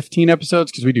 15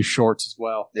 episodes because we do shorts as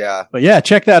well. Yeah. But yeah,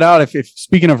 check that out. If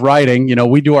speaking of writing,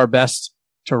 we do our best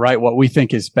to write what we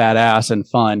think is badass and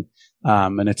fun.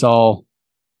 And it's all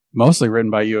mostly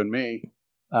written by you and me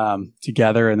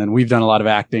together. And then we've done a lot of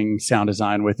acting, sound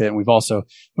design with it. And we've also,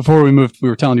 before we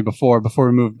were telling you before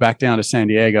we moved back down to San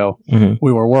Diego, mm-hmm.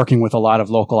 we were working with a lot of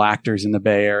local actors in the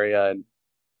Bay Area and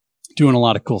doing a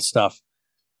lot of cool stuff.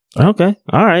 Okay.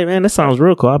 All right, man. That sounds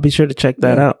real cool. I'll be sure to check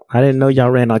that out. I didn't know y'all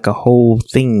ran like a whole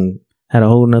thing, had a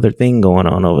whole nother thing going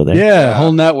on over there. Yeah,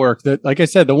 whole network. Like I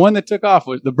said, the one that took off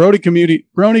was the Brony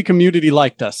community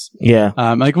liked us. Yeah.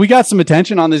 Like we got some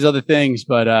attention on these other things,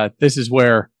 but this is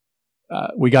where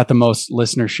we got the most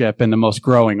listenership and the most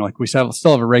growing. Like we still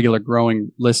have a regular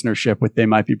growing listenership with They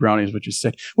Might Be Bronies, which is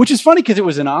sick. Which is funny because it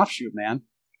was an offshoot, man.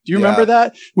 Do you remember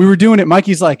that? We were doing it.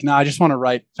 Mikey's like, I just want to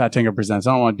write Fat Tango Presents.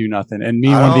 I don't want to do nothing. And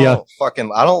me, I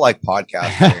don't like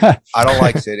podcasting. I don't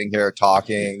like sitting here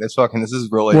talking. This is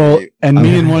really deep. And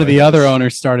me and one of the other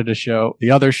owners started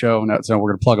the other show. So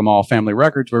we're going to plug them all, Family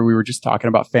Records, where we were just talking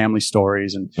about family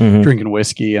stories and mm-hmm. drinking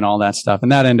whiskey and all that stuff.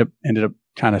 And that ended up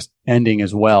kind of ending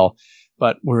as well.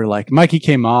 But we were like, Mikey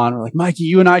came on. We're like, Mikey,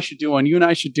 you and I should do one.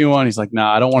 He's like,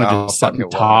 I don't want to just sit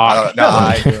and talk.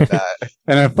 I do that.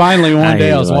 And then finally one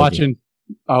day I was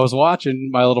watching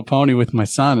My Little Pony with my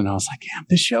son, and I was like, damn,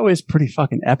 this show is pretty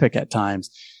fucking epic at times.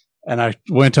 And I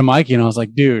went to Mikey and I was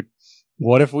like, dude,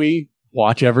 what if we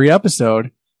watch every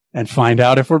episode and find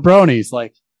out if we're bronies?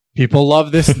 Like, people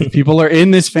love this. People are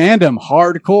in this fandom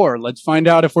hardcore. Let's find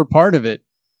out if we're part of it.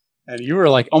 And you were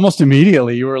like, almost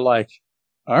immediately, you were like,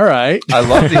 all right. I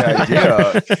love the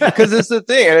idea because it's the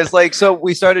thing. And it's like, so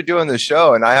we started doing the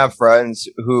show, and I have friends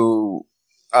who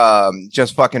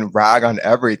just fucking rag on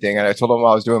everything. And I told them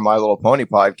I was doing My Little Pony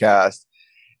podcast,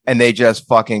 and they just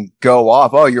fucking go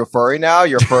off. Oh, you're furry now?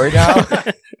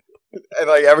 And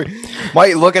like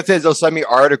might look at this, they'll send me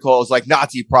articles like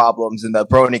Nazi problems in the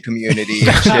brony community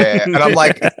and shit. And I'm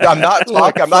like, I'm not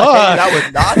hanging out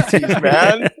with Nazis,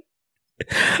 man.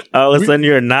 All of a sudden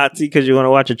you're a Nazi because you want to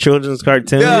watch a children's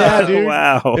cartoon? Yeah, dude.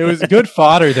 Wow. It was good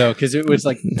fodder though, because it was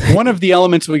like one of the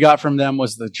elements we got from them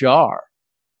was the jar.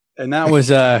 And that was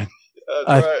right.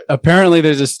 Apparently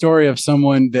there's a story of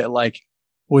someone that like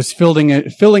was filling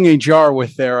a jar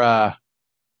with their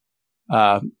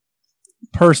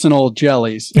personal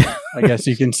jellies, I guess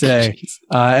you can say.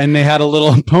 And they had a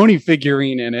little pony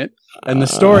figurine in it. And the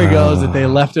story goes that they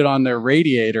left the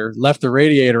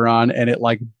radiator on, and it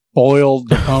like boiled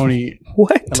the pony.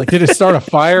 What? And, like, did it start a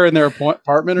fire in their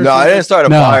apartment or something? No, I didn't start a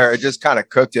fire. It just kind of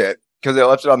cooked it because they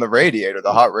left it on the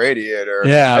hot radiator.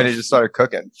 Yeah. And it just started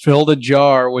cooking. Filled a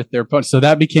jar with their pony. So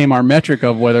that became our metric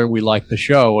of whether we liked the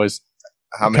show was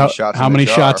how many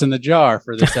shots in the jar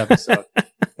for this episode.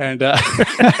 And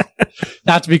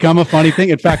that's become a funny thing.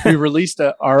 In fact, we released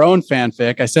our own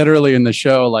fanfic. I said earlier in the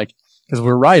show, like, because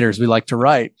we're writers, we like to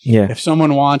write. Yeah. If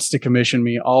someone wants to commission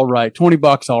me, I'll write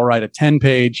 $20. I'll write a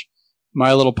 10-page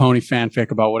My Little Pony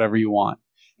fanfic about whatever you want.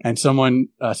 And someone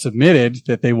submitted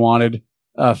that they wanted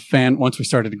a fan. Once we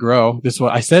started to grow, this is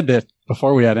what I said that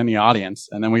before we had any audience,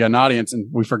 and then we got an audience, and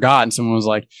we forgot. And someone was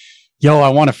like, "Yo, I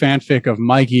want a fanfic of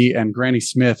Mikey and Granny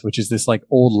Smith, which is this like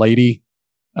old lady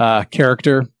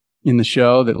character in the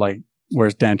show that like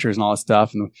wears dentures and all that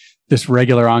stuff, and this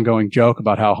regular ongoing joke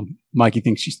about how Mikey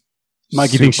thinks she's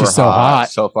so hot.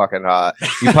 So fucking hot.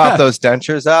 You pop those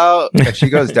dentures out and she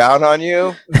goes down on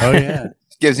you. Oh, yeah.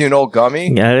 Gives you an old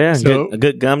gummy. Yeah. So, a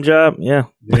good gum job. Yeah.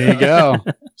 There you go.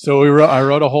 So I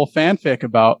wrote a whole fanfic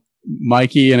about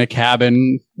Mikey in a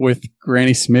cabin with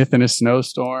Granny Smith in a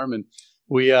snowstorm. And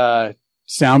we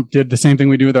did the same thing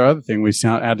we do with our other thing. We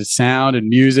added sound and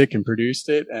music and produced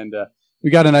it. And we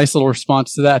got a nice little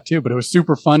response to that too, but it was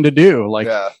super fun to do, like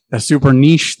a super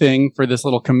niche thing for this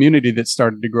little community that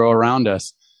started to grow around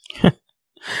us.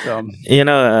 So,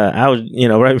 I was,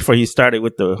 right before you started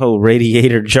with the whole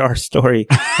radiator jar story,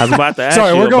 I was about to ask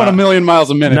sorry, you we're going a million miles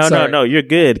a minute. No, you're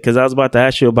good. Because I was about to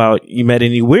ask you about you met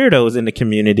any weirdos in the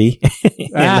community.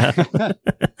 And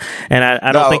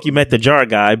I don't think you met the jar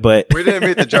guy, but we didn't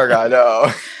meet the jar guy.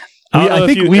 No. I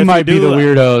think we might be the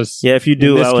weirdos. Yeah, if you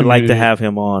do, I would like to have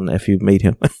him on if you meet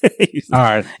him. All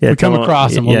right. Yeah, we come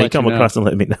across him. We'll come across and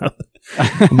let me know.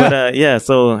 But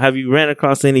so have you ran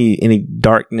across any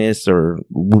darkness or,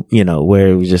 where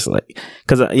it was just like,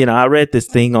 because, I read this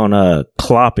thing on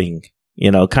clopping,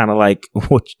 kind of like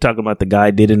what you're talking about the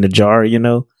guy did in the jar,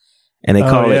 and they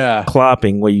call it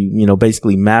clopping, where you,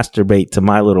 basically masturbate to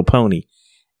My Little Pony.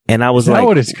 And I was like,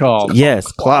 what it's called? Yes,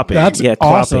 clopping. That's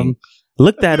awesome. Clopping.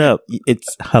 Look that up.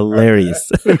 It's hilarious.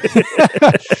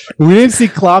 We didn't see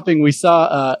clopping. We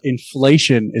saw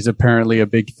inflation is apparently a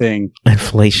big thing.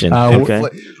 Inflation. Okay.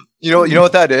 You know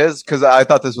what that is? Because I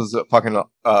thought this was fucking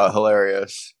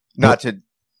hilarious. Not to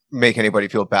make anybody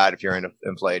feel bad if you're into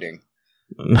inflating.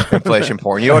 Inflation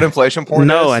porn. You know what inflation porn is?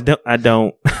 No, I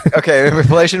don't. Okay,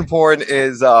 inflation porn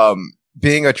is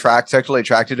being sexually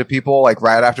attracted to people like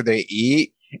right after they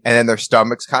eat, and then their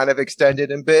stomach's kind of extended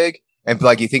and big. And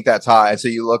like you think that's high, so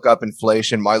you look up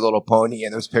inflation, My Little Pony,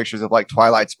 and there's pictures of like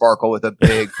Twilight Sparkle with a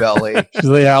big belly.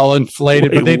 She's all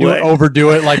inflated, but they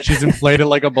overdo it like she's inflated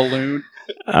like a balloon.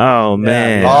 Oh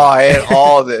man! Oh, I ate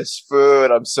all this food.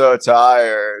 I'm so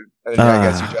tired. And I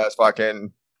guess you just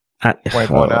fucking point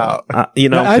one out.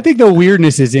 I think the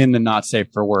weirdness is in the not safe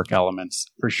for work elements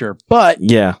for sure, but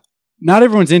yeah. Not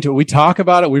everyone's into it. We talk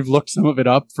about it. We've looked some of it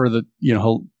up for the,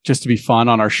 just to be fun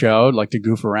on our show, like to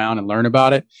goof around and learn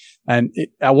about it. And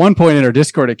at one point in our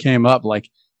Discord, it came up like,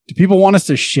 do people want us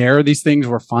to share these things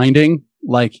we're finding?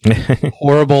 Like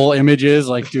horrible images?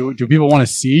 Like, do people want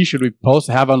to see? Should we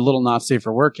have a little not safe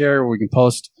for work area where we can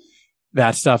post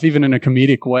that stuff, even in a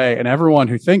comedic way? And everyone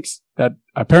who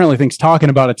apparently thinks talking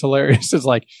about it's hilarious is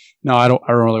like, no, I don't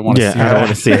really want to see I don't that. want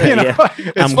to see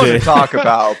it. It's fun to talk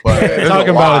about, but talk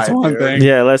about it's one thing.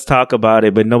 Yeah, let's talk about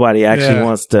it, but nobody actually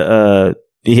wants to.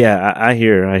 I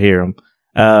hear them.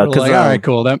 All right,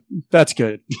 cool. That's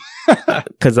good.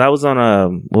 Because I was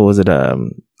on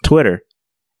Twitter,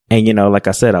 and like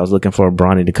I said, I was looking for a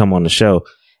Brony to come on the show,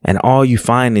 and all you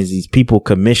find is these people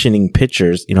commissioning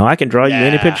pictures. I can draw you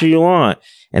any picture you want,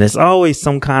 and it's always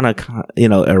some kind of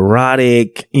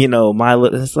erotic.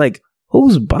 It's like,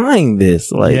 who's buying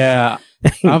this? Like, yeah,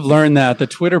 I've learned that the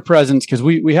Twitter presence, because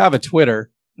we have a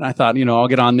Twitter, and I thought I'll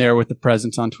get on there with the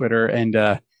presence on Twitter,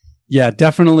 and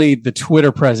definitely the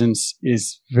Twitter presence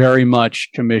is very much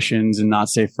commissions and not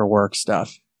safe for work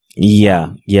stuff.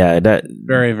 Yeah, that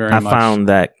very, very. I much. found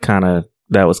that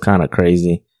was kind of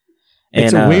crazy.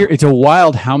 It's it's a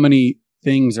wild how many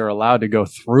things are allowed to go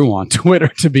through on Twitter.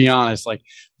 To be honest, like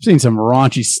I've seen some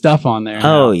raunchy stuff on there.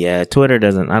 Oh yeah, Twitter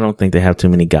doesn't. I don't think they have too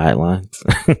many guidelines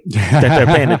that they're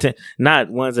paying attention. Not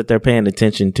ones that they're paying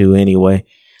attention to anyway.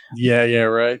 Yeah,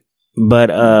 right. But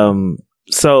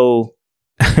so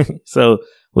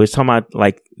we're talking about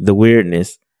like the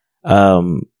weirdness.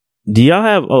 Do y'all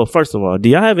have? Oh, first of all, do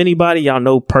y'all have anybody y'all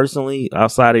know personally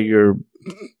outside of your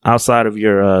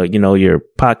your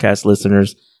podcast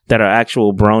listeners that are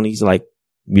actual bronies, like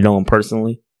you know them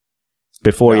personally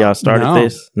before y'all started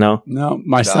this? No,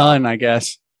 my son, I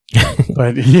guess.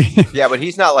 But but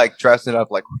he's not like dressing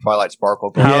up like Twilight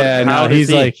Sparkle.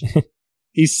 He's like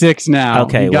he's 6 now.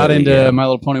 Okay, he got into My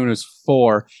Little Pony when he was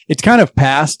 4. It's kind of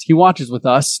passed. He watches with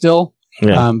us still.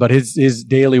 Yeah. But his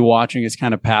daily watching is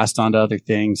kind of passed on to other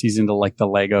things. He's into like the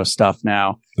Lego stuff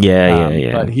now.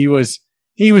 Yeah. But he was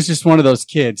just one of those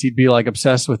kids. He'd be like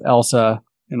obsessed with Elsa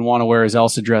and want to wear his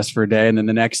Elsa dress for a day, and then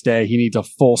the next day he needs a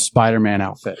full Spider-Man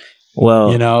outfit.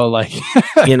 Well, I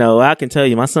can tell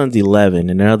you, my son's 11,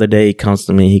 and the other day he comes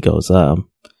to me. He goes, I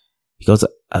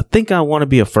think I want to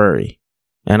be a furry,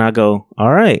 and I go,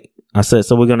 all right. I said,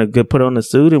 so we're gonna put on the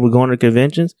suit and we're going to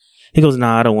conventions. He goes, no,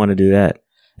 I don't want to do that.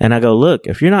 And I go, look,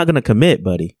 if you're not going to commit,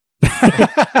 buddy,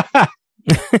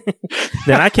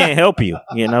 then I can't help you.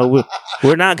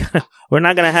 We're not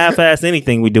gonna half-ass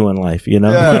anything we do in life.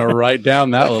 Write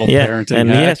down that little parenting. And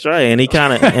that's right. And he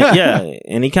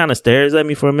kind of stares at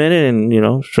me for a minute,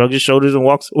 and shrugs his shoulders and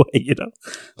walks away.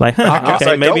 Like,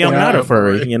 okay, maybe I'm not a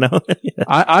furry.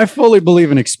 I fully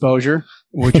believe in exposure,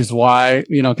 which is why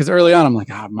because early on I'm like,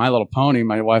 My Little Pony.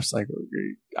 My wife's like,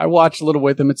 I watched a little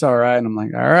with him. It's all right, and I'm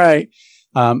like, all right.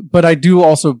 But I do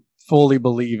also fully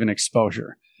believe in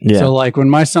exposure. Yeah. So like when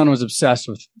my son was obsessed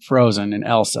with Frozen and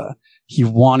Elsa, he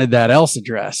wanted that Elsa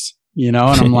dress, and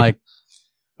I'm like,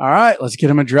 all right, let's get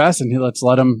him a dress and let's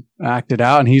let him act it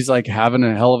out. And he's like having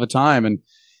a hell of a time. And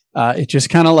it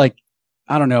just kind of like,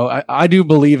 I don't know. I do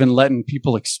believe in letting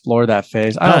people explore that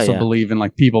phase. I also believe in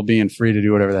like people being free to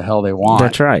do whatever the hell they want.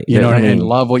 That's right. You know what I mean?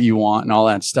 Love what you want and all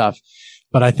that stuff.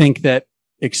 But I think that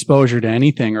exposure to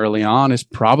anything early on is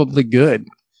probably good.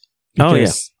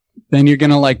 Then you're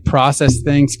going to like process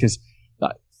things because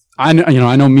I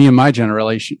know me and my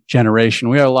generation,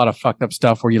 we have a lot of fucked up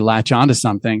stuff where you latch onto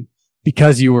something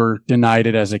because you were denied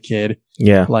it as a kid.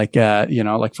 Yeah. Like,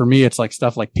 like for me, it's like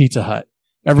stuff like Pizza Hut.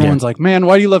 Everyone's like, man,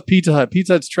 why do you love Pizza Hut?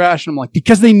 Pizza Hut's trash. And I'm like,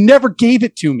 because they never gave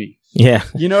it to me. Yeah.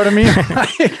 You know what I mean?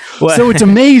 So it's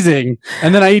amazing.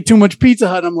 And then I eat too much Pizza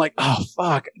Hut and I'm like, oh,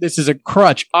 fuck, this is a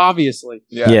crutch, obviously.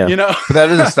 Yeah. You know? But that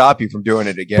doesn't stop you from doing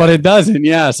it again. But it doesn't.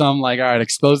 Yeah. So I'm like, all right,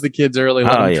 expose the kids early.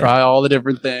 Let them try all the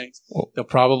different things. They'll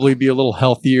probably be a little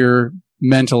healthier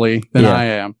mentally than I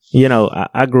am. You know,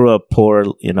 I grew up poor,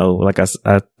 you know, like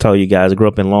I told you guys, I grew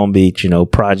up in Long Beach, you know,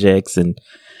 projects and,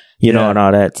 you know, and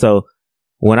all that. So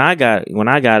when I got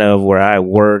out of where I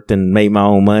worked and made my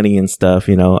own money and stuff,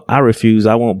 you know, I refuse.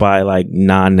 I won't buy like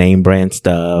non-name brand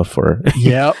stuff or,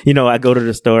 you know, I go to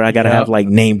the store. I got to have like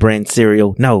name brand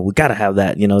cereal. No, we got to have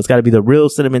that. You know, it's got to be the real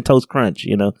Cinnamon Toast Crunch,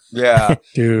 you know? Yeah.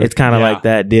 Dude. It's kind of like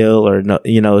that deal or, no,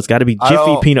 you know, it's got to be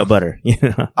Jiffy peanut butter. You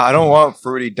know? I don't want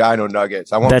fruity Dino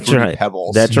Nuggets. I want Fruity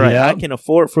Pebbles. That's right. I can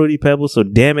afford Fruity Pebbles. So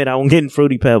damn it, I'm getting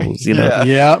Fruity Pebbles, you know?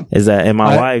 Is that, and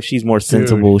my wife, she's more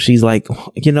sensible. She's like,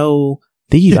 you know,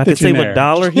 these I can save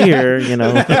 $1 here, you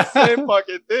know. Same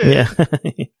fucking thing. Yeah.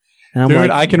 Dude, like,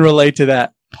 I can relate to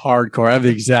that hardcore. I have the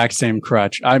exact same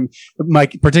crutch.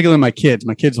 Particularly my kids.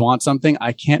 My kids want something.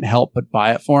 I can't help but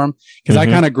buy it for them because I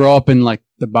kind of grow up in like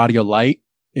the Barrio Light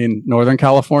in Northern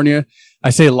California.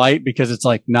 I say light because it's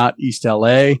like not East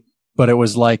LA, but it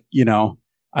was like, you know,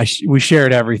 we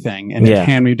shared everything and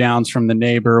hand-me-downs from the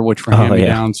neighbor, which were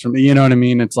hand-me-downs from, you know what I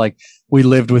mean? It's like we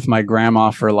lived with my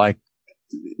grandma for like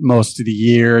most of the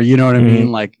year, you know what I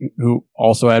mean? Like who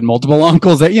also had multiple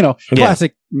uncles that, you know,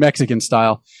 classic Mexican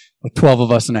style, like 12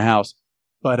 of us in a house.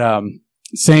 But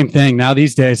same thing. Now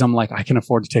these days I'm like, I can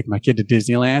afford to take my kid to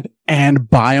Disneyland and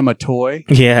buy him a toy.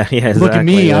 Yeah. Exactly, look at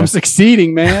me. I'm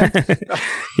succeeding, man.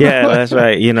 That's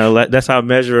right. You know, that's how I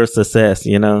measure success,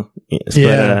 you know?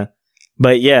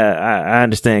 But I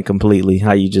understand completely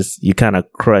how you kind of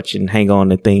crutch and hang on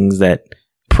to things that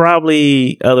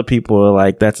probably other people are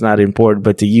like, that's not important.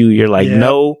 But to you, you're like,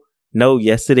 no,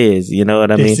 yes, it is. You know what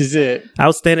I mean? This is it. I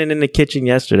was standing in the kitchen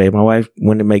yesterday. My wife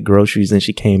went to make groceries and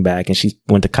she came back and she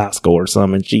went to Costco or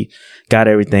something and she got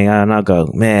everything. And I'll go,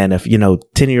 man, if, you know,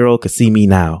 10-year-old could see me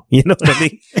now, you know what I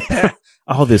mean?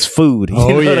 All this food. You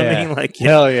know what I mean? Like,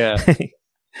 hell yeah.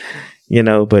 You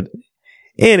know, but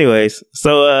anyways,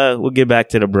 so we'll get back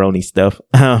to the brony stuff.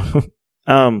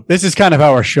 This is kind of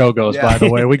how our show goes, by the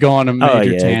way. We go on a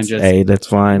major tangent. Hey, that's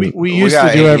fine. We used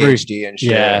to do ADHD and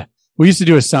shit. We used to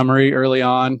do a summary early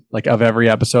on, like of every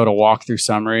episode, a walkthrough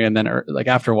summary, and then like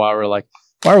after a while, we're like,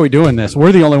 why are we doing this?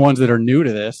 We're the only ones that are new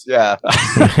to this. Yeah.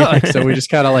 So we just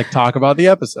kind of like talk about the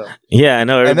episode. Yeah, I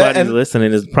know everybody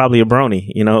listening is probably a brony,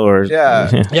 you know, or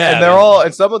and they're all,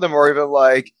 and some of them are even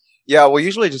like, yeah, we'll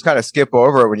usually just kind of skip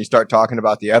over it when you start talking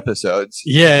about the episodes.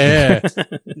 Yeah.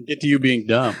 Get to you being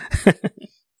dumb.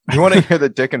 You want to hear the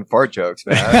dick and fart jokes,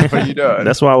 man. What are you doing?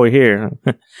 That's why we're here.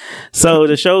 So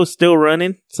the show's still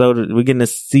running. So we're getting to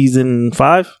season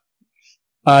 5?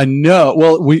 No.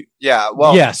 Well,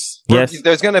 yes.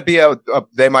 There's going to be a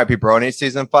They Might Be Bronies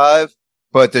season 5,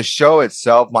 but the show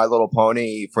itself, My Little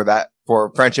Pony,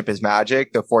 for Friendship is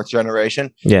Magic, the 4th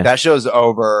generation, that show's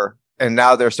over. And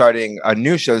now they're starting a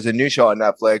new show. There's a new show on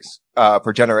Netflix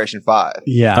for Generation 5.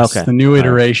 Yes. Okay. The new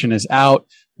iteration is out.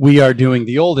 We are doing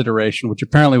the old iteration, which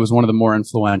apparently was one of the more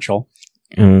influential.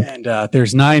 And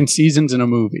there's 9 seasons in a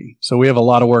movie. So we have a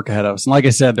lot of work ahead of us. And like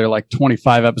I said, they're like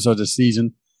 25 episodes a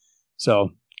season. So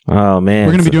oh man,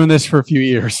 we're going to be doing this for a few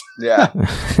years. Yeah.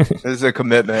 This is a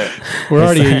commitment. We're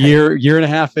already a year and a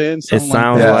half in. It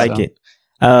sounds like it.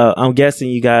 I'm guessing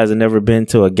you guys have never been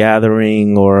to a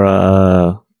gathering or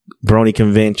a brony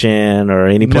convention or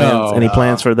any plans? Any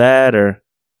plans for that or?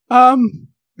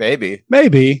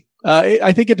 Maybe.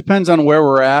 I think it depends on where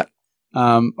we're at.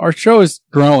 Our show is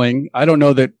growing. I don't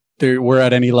know that we're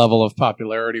at any level of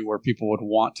popularity where people would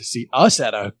want to see us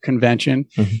at a convention.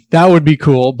 Mm-hmm. That would be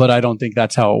cool, but I don't think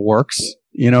that's how it works,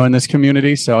 you know, in this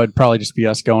community. So it'd probably just be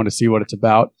us going to see what it's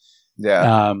about.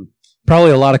 Yeah.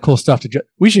 Probably a lot of cool stuff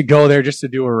we should go there just to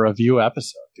do a review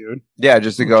episode, dude. Yeah,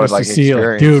 just to go and like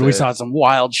experience dude, we saw some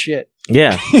wild shit.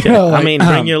 Yeah. I mean,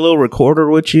 bring your little recorder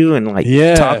with you and like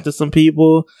talk to some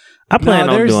people. I plan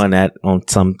on doing that on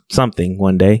something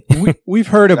one day. We've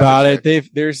heard about it.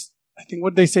 I think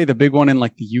what they say the big one in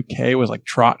like the UK was like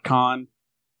TrotCon.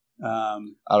 I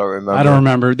don't remember. I don't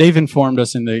remember. They've informed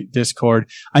us in the Discord.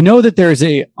 I know that there's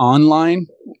a online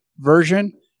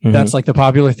version that's like the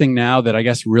popular thing now that I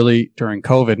guess really during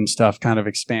COVID and stuff kind of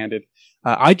expanded.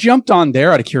 I jumped on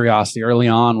there out of curiosity. Early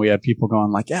on, we had people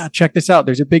going like, yeah, check this out.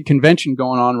 There's a big convention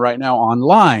going on right now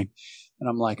online. And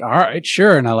I'm like, all right,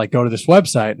 sure. And I like go to this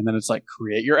website and then it's like,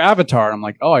 create your avatar. And I'm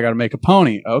like, oh, I got to make a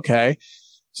pony. Okay.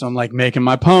 So I'm like making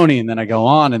my pony and then I go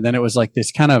on and then it was like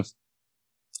this kind of,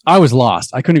 I was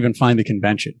lost. I couldn't even find the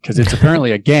convention because it's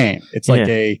apparently a game. It's like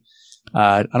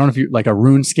I don't know if you like a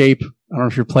RuneScape. I don't know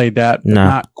if you played that. No.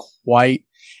 Not quite.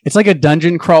 It's like a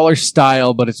dungeon crawler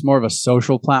style, but it's more of a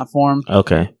social platform.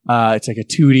 Okay. It's like a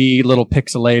 2D, little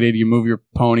pixelated. You move your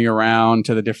pony around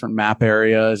to the different map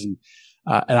areas, and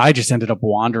I just ended up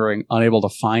wandering, unable to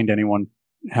find anyone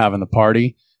having the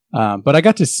party. But I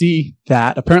got to see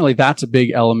that. Apparently, that's a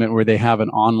big element where they have an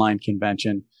online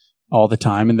convention all the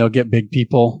time, and they'll get big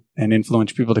people and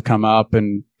influence people to come up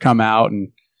and come out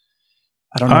and.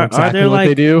 I don't know exactly what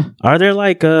they do. Are there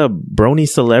like brony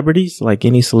celebrities? Like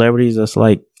any celebrities that's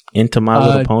like into My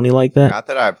Little Pony like that? Not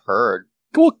that I've heard.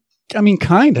 Well, I mean,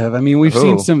 kind of. I mean, we've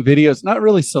seen some videos. Not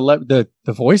really the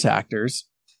voice actors.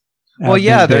 Well,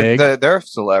 yeah, they're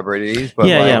celebrities, but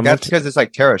that's because it's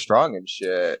like Tara Strong and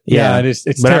shit. Yeah, it is.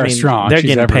 It's Tara Strong. They're She's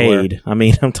getting everywhere. paid. I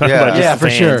mean, I'm talking about just for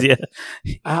fans. sure.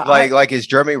 Yeah. Like is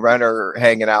Jeremy Renner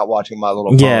hanging out watching My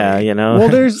Little Pony? Yeah, you know. Well,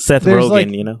 there's Seth Rogen, like,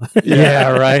 you know.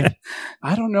 Yeah, right.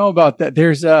 I don't know about that.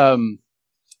 There's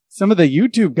some of the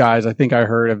YouTube guys I think I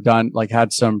heard have done like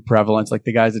had some prevalence, like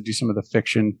the guys that do some of the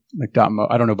fiction, like Dotmo.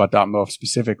 I don't know about Dotmo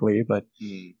specifically, but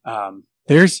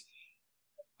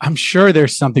I'm sure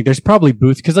there's something. There's probably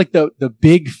booths because like the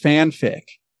big fanfic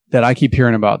that I keep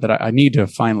hearing about that I need to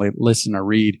finally listen or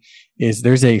read is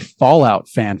there's a Fallout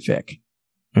fanfic.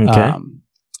 Okay.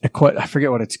 I forget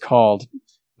what it's called,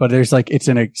 but there's like it's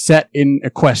set in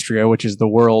Equestria, which is the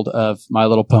world of My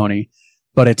Little Pony,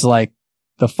 but it's like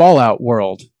the Fallout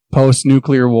world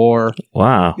post-nuclear war.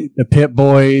 Wow. The Pit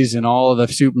Boys and all of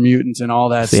the super mutants and all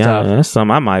that stuff. That's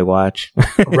something I might watch.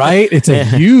 Right? It's a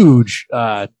huge.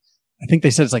 I think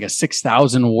they said it's like a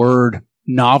 6,000 word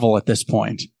novel at this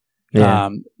point. Yeah.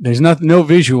 There's no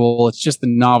visual. It's just the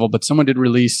novel, but someone did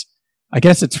release, I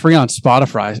guess it's free on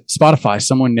Spotify.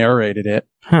 Someone narrated it.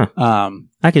 Huh.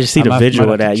 I can just see the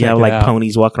visual of that. You have like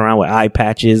ponies walking around with eye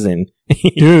patches and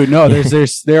dude, no,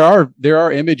 there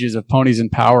are images of ponies in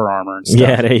power armor and stuff.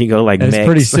 Yeah, there you go. Like it's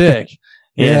pretty sick.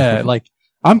 Yeah. Like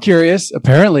I'm curious.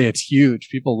 Apparently it's huge.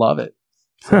 People love it.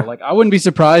 So like I wouldn't be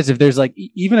surprised if there's like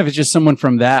even if it's just someone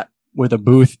from that with a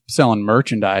booth selling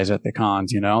merchandise at the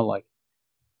cons, you know, like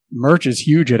merch is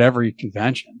huge at every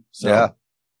convention. So, yeah.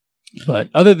 But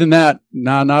other than that,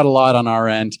 not a lot on our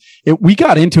end. We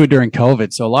got into it during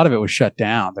COVID, so a lot of it was shut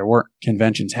down. There weren't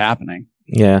conventions happening.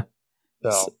 Yeah.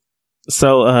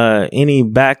 So any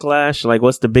backlash? Like,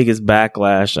 what's the biggest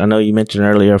backlash? I know you mentioned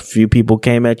earlier a few people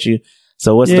came at you.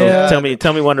 So what's tell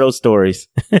me one of those stories.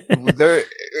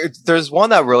 There's one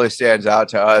that really stands out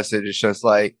to us. It's just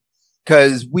like,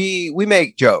 because we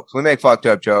make jokes. We make fucked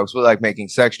up jokes. We like making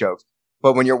sex jokes.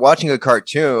 But when you're watching a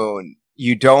cartoon,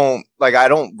 you don't, like, I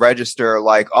don't register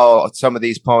like, oh, some of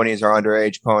these ponies are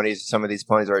underage ponies. Some of these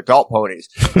ponies are adult ponies.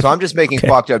 So I'm just making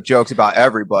fucked up jokes about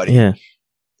everybody. Yeah.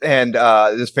 And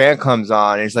this fan comes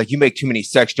on and he's like, you make too many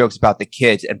sex jokes about the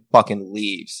kids, and fucking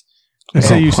leaves.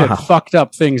 So you said fucked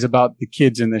up things about the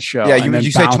kids in this show. Yeah,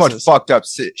 you say too much fucked up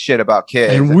shit about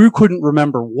kids. And we couldn't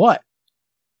remember what.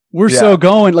 We're so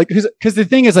going, like, because the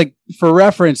thing is, like, for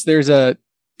reference, there's a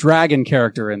dragon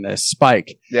character in this,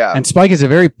 Spike. Yeah. And Spike is a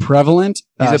very prevalent,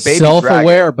 he's a baby self-aware,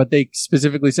 dragon. but they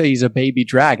specifically say he's a baby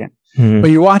dragon. Mm-hmm.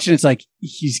 But you're watching, it's like,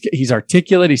 he's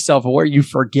articulate, he's self-aware, you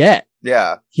forget.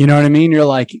 Yeah. You know what I mean? You're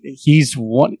like, he's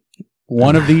one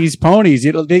of these ponies.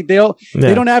 They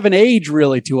don't have an age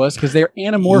really to us because they're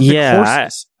anamorphic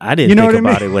horses. I didn't think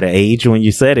about it with an age when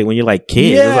you said it. When you're like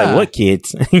kids, it's like, what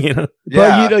kids? You know?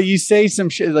 But you say some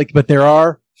shit like, but there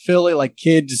are like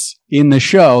kids in the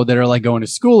show that are like going to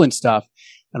school and stuff,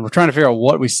 and we're trying to figure out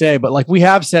what we say. But like we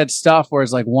have said stuff where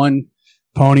it's like one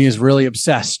pony is really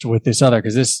obsessed with this other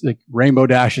because this like Rainbow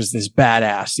Dash is this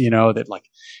badass, you know, that like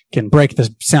can break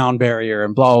the sound barrier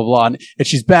and blah, blah, blah. And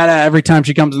she's badass. Every time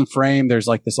she comes in frame, there's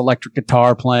like this electric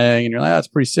guitar playing and you're like, that's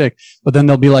pretty sick. But then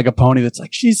there'll be like a pony that's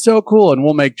like, she's so cool. And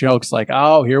we'll make jokes like,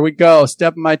 oh, here we go.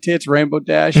 Step in my tits, Rainbow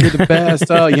Dash. You're the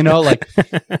best. Oh, you know, like,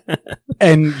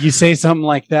 and you say something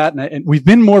like that. And we've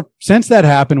been more, since that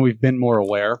happened, we've been more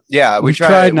aware. Yeah. We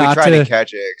try to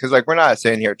catch it. Cause like, we're not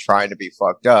sitting here trying to be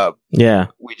fucked up. Yeah.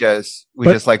 We just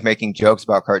like making jokes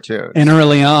about cartoons. And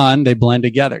early on, they blend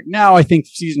together. Now, I think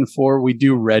season 4, we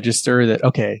do register that,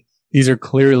 okay, these are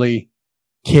clearly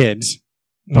kids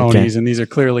ponies, and these are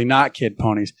clearly not kid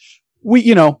ponies. We'll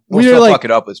still fuck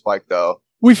it up with Spike though.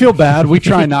 We feel bad. We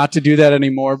try not to do that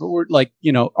anymore, but we're like,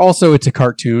 also it's a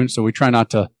cartoon, so we try not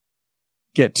to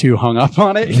get too hung up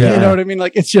on it. Yeah. You know what I mean?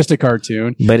 Like, it's just a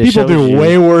cartoon. But people do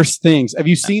way worse things. Have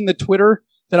you seen the Twitter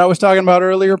that I was talking about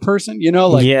earlier, person? You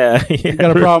got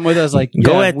a problem with us? Like,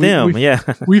 go at them.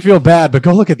 We feel bad, but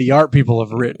go look at the art people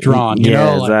have drawn.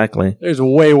 Exactly. There's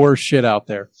way worse shit out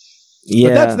there.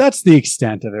 Yeah, but that's the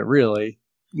extent of it, really.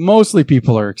 Mostly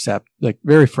people are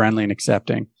very friendly and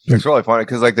accepting. It's really funny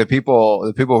because like the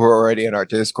people who are already in our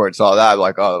Discord saw that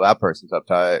like, oh, that person's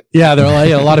uptight. Yeah, they're like,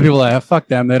 a lot of people are like, fuck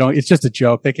them. They don't. It's just a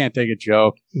joke. They can't take a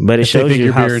joke. But it shows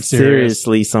you how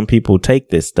seriously some people take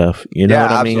this stuff. You know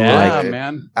what I mean? Yeah,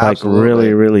 man. Absolutely. Like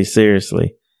really, really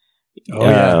seriously. Oh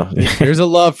yeah, there's a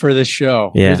love for this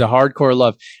show. Yeah. There's a hardcore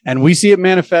love, and we see it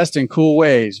manifest in cool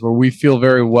ways where we feel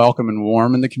very welcome and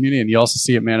warm in the community. And you also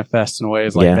see it manifest in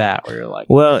ways like that, where you're like,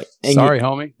 "Well, sorry,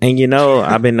 homie." And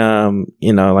I've been,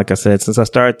 like I said, since I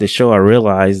started the show, I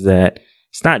realized that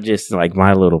it's not just like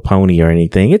My Little Pony or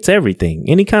anything. It's everything.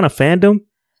 Any kind of fandom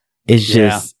is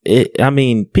just it. I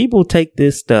mean, people take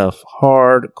this stuff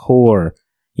hardcore.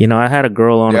 I had a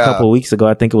girl on a couple of weeks ago.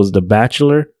 I think it was The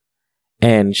Bachelor.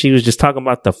 And she was just talking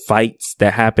about the fights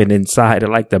that happen inside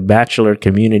of like the Bachelor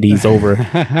communities over,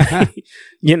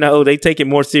 they take it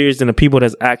more serious than the people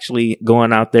that's actually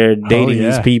going out there dating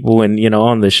these people. And,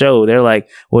 on the show, they're like,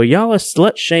 well, y'all are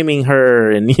slut shaming her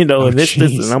and, and this.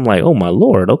 And I'm like, oh my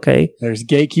Lord. Okay. There's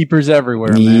gatekeepers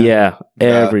everywhere, man. Yeah.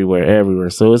 Everywhere.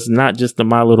 So it's not just the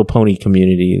My Little Pony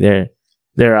community.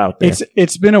 They're out there.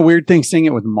 It's been a weird thing seeing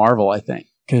it with Marvel, I think.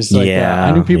 Because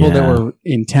I knew people that were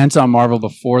intense on Marvel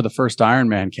before the first Iron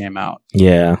Man came out.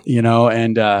 Yeah.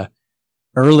 And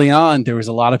early on, there was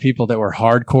a lot of people that were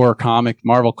hardcore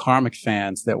Marvel comic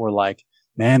fans that were like,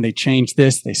 man, they changed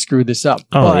this. They screwed this up.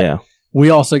 Oh, but we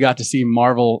also got to see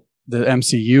Marvel, the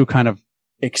MCU, kind of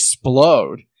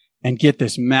explode and get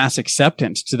this mass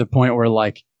acceptance to the point where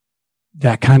like,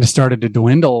 that kind of started to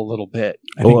dwindle a little bit.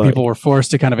 I think people were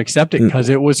forced to kind of accept it because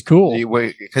it was cool.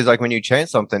 Because like when you change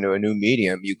something to a new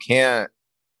medium, you can't,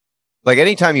 like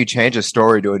anytime you change a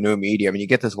story to a new medium, and you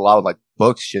get this a lot with like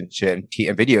books and shit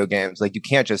and video games, like you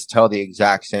can't just tell the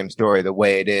exact same story the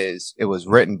way it was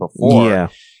written before. Yeah.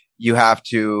 You have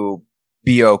to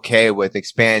be okay with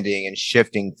expanding and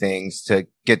shifting things to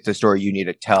get the story you need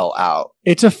to tell out.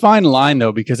 It's a fine line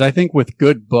though, because I think with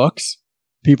good books,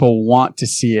 people want to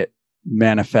see it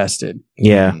manifested.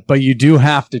 Yeah. But you do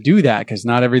have to do that because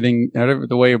not the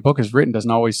way your book is written doesn't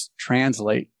always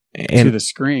translate to the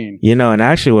screen. And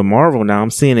actually with Marvel now, I'm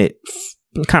seeing it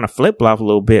kind of flip-flop a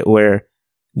little bit where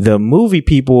the movie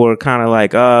people are kind of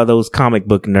like, those comic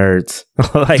book nerds.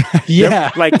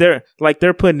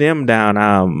 They're putting them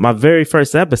down. My very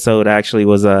first episode actually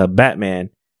was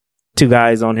Batman. Two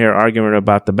guys on here arguing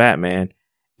about the Batman.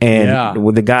 And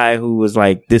with the guy who was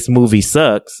like, this movie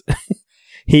sucks.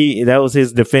 That was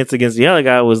his defense against the other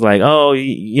guy was like, oh,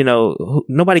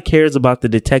 nobody cares about the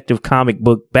detective comic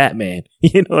book Batman.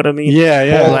 You know what I mean?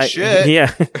 Yeah. Bullshit.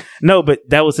 Yeah. No, but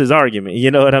that was his argument.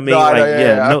 You know what I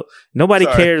mean? Nobody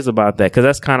cares about that because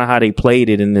that's kind of how they played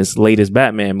it in this latest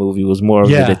Batman movie was more of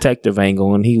the detective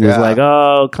angle. And he was like,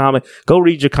 oh, go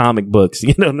read your comic books.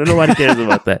 Nobody cares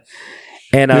about that.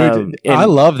 And, dude, I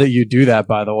love that you do that,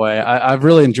 by the way. I've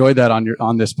really enjoyed that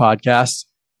on this podcast.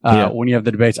 When you have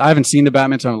the debates, I haven't seen the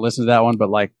Batman, so I haven't listened to that one.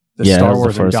 But like the Star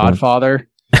Wars and Godfather,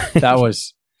 that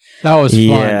was fun.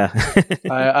 Yeah,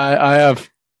 I have.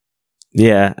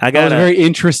 Yeah, I got a very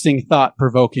interesting,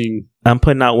 thought-provoking. I'm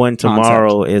putting out one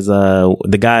tomorrow. Concept. Is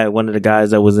one of the guys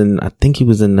that was in? I think he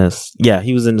was in this. Yeah,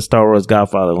 he was in the Star Wars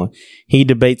Godfather one. He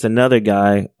debates another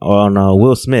guy on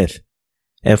Will Smith.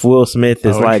 If Will Smith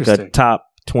is like a top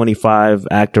 25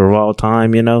 actor of all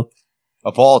time,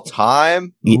 Of all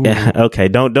time? Yeah. Okay.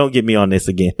 Don't get me on this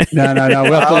again. No.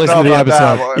 We'll have to listen to the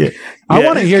episode. I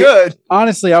want to hear. Good.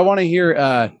 Honestly, I want to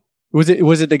hear. Was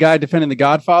it the guy defending the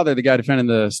Godfather or the guy defending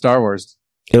the Star Wars?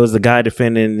 It was the guy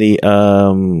defending the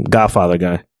Godfather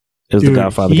guy. It was the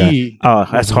Godfather guy. Oh,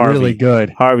 that's Harvey. Really good.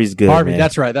 Harvey's good. Harvey, man.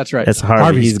 That's right. That's Harvey.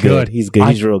 Harvey's good. He's good.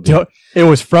 He's real good. It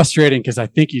was frustrating because I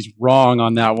think he's wrong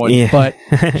on that one. Yeah. But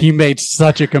he made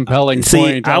such a compelling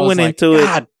point. I went into it.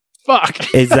 God,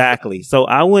 fuck. Exactly. So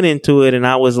I went into it and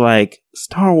I was like,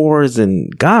 Star Wars and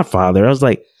Godfather. I was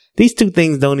like, these two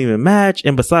things don't even match.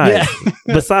 And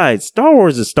besides, Star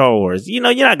Wars is Star Wars. You're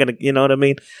not going to, you know what I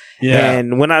mean? Yeah.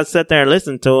 And when I sat there and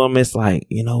listened to him, it's like,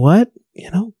 you know what?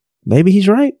 maybe he's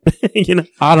right. You know,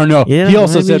 I don't know. Yeah, He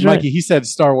also maybe said, he's right. Mikey, he said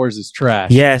Star Wars is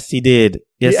trash. Yes, he did.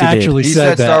 Yes, he he did. actually He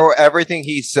said that. Star Wars, everything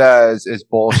he says is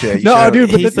bullshit. No,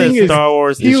 dude, but He the said thing is, Star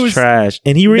Wars he is was trash,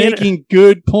 and he making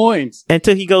good points.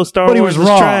 until he goes Star But he Wars was is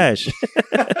wrong. trash.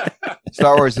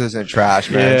 Star Wars isn't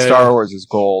trash, man. Yeah. Star Wars is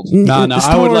gold. No, I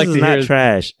Star would Wars like is to not hear-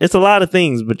 trash. It's a lot of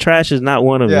things, but trash is not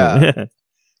one of them.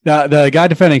 The guy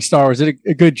defending Star Wars did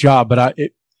a good job, but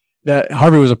that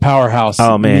Harvey was a powerhouse.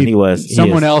 Oh We man, need he was. He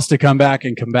someone is. else to come back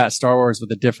and combat Star Wars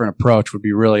with a different approach would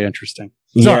be really interesting.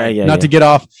 Yeah, Sorry, yeah, not yeah. to get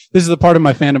off. This is the part of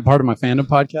my fandom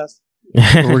podcast.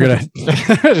 Where we're gonna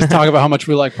just talk about how much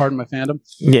we like Part of My Fandom.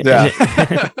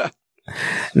 Yeah.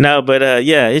 No, but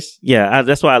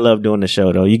that's why I love doing the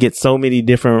show. Though you get so many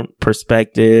different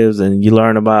perspectives, and you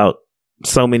learn about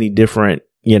so many different,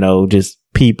 just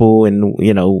people, and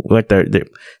what they're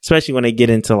especially when they get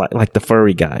into like the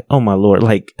furry guy. Oh my lord,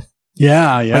 like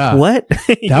like what?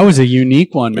 That was a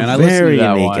unique one, man. I listened Very to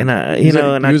that unique, one.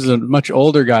 and He was a much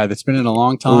older guy that's been in a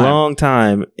long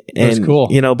time. And was cool.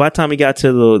 by the time he got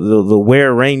to the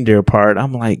wear reindeer part,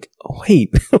 I'm like,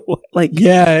 wait, like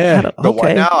Yeah. But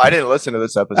what now? I didn't listen to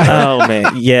this episode. Oh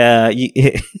man, yeah.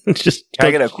 Just Can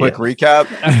I get a quick recap?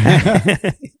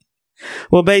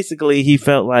 Well, basically, he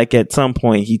felt like at some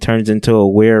point he turns into a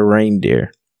were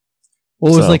reindeer.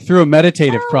 Well, it was like through a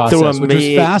meditative process, which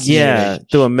was fascinating. Yeah,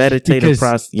 through a meditative Because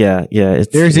process. Yeah.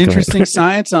 There's interesting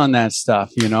science on that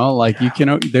stuff, like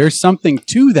there's something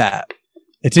to that.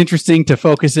 It's interesting to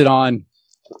focus it on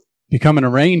becoming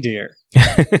a reindeer.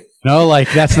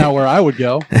 Like that's not where I would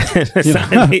go.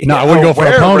 No, I wouldn't go for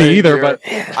a pony either. But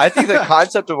I think the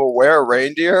concept of a were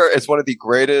reindeer is one of the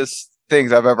greatest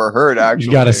things I've ever heard. Actually,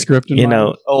 you got a script in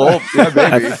mind? maybe.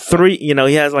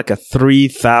 He has like a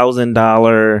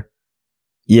 $3,000,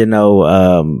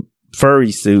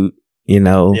 furry suit,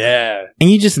 Yeah.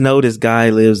 and you just know this guy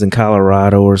lives in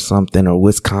Colorado or something, or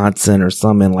Wisconsin or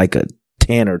something, like a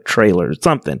Tanner trailer or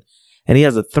something, and he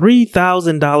has a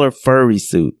 $3,000 furry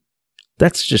suit.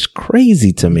 That's just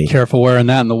crazy to me. Careful wearing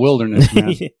that in the wilderness,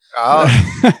 man.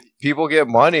 People get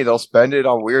money, they'll spend it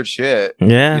on weird shit.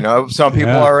 Yeah. Some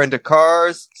people are into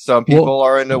cars, some people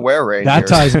are into were reindeer. That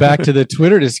ties back to the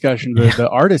Twitter discussion. The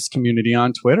artist community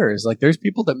on Twitter is like, there's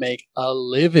people that make a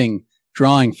living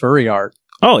drawing furry art.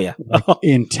 Oh yeah.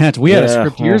 Intent. We had a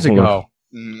script years ago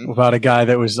Mm. about a guy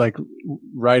that was like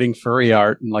writing furry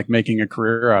art and like making a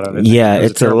career out of it. Yeah, It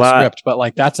was it's a terrible lot. script, but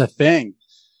like that's a thing.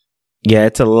 Yeah,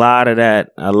 it's a lot of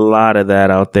that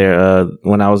out there.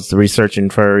 When I was researching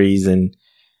furries, and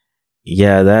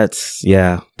that's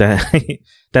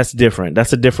different.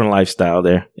 That's a different lifestyle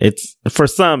there. It's for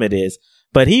some it is,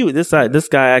 but this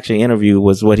guy actually interviewed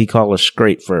was what he called a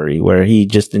straight furry, where he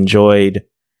just enjoyed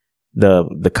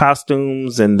the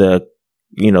costumes and the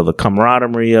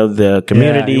camaraderie of the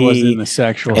community. Yeah, he wasn't in the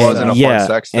sexual. It wasn't a fun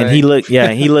sex thing. And he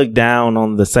looked down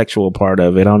on the sexual part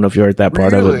of it. I don't know if you heard that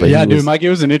part of it, but Mike, it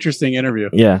was an interesting interview.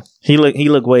 Yeah, he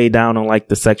looked way down on like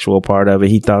the sexual part of it.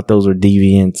 He thought those were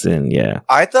deviants, and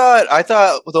I thought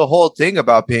the whole thing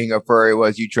about being a furry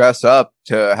was you dress up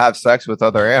to have sex with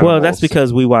other animals. Well, that's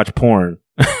because we watch porn.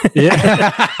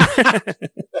 Yeah.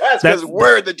 That's because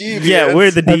we're the deviants. Yeah,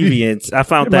 we're the deviants. I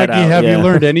found that Mikey, out. have you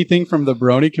learned anything from the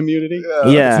brony community?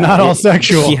 Yeah, it's not all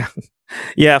sexual.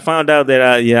 Yeah, I found out that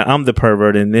I'm the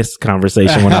pervert in this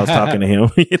conversation when I was talking to him.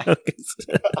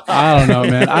 I don't know,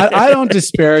 man. I don't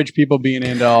disparage people being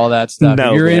into all that stuff.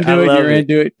 No, if you're man, into it, you're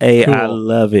into it. Hey, cool. I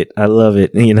love it.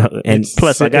 And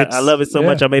plus I love it so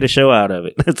much I made a show out of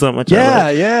it. So much.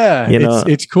 Yeah.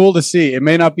 It's cool to see. It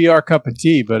may not be our cup of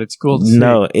tea, but it's cool to see.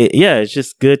 No, it's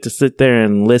just good to sit there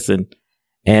and listen.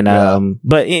 And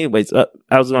but anyways, I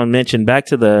was going to mention back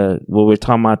to what we're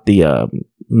talking about, the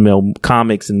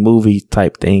comics and movie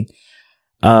type thing.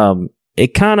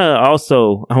 It kind of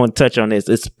also, I want to touch on this,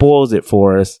 it spoils it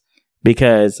for us,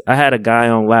 because I had a guy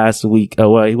on last week.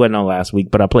 Well, he wasn't on last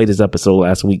week, but I played his episode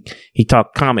last week. He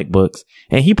talked comic books,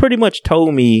 and he pretty much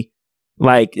told me,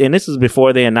 like, and this was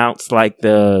before they announced like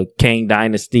the Kang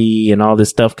Dynasty and all this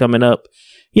stuff coming up.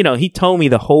 He told me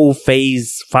the whole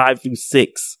phase 5 through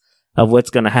 6 of what's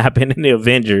going to happen in the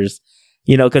Avengers.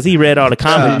 Because he read all the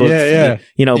comic books. Yeah.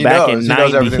 Back in the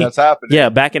 90s. Everything that's happening. Yeah,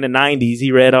 back in the 90s,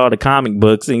 he read all the comic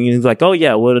books, and he's like, "Oh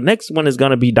yeah, well the next one is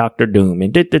gonna be Doctor Doom,"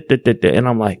 and and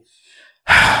I'm like,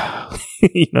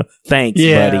 thanks,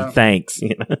 buddy, thanks.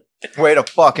 Way to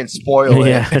fucking spoil it.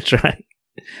 Yeah, that's right.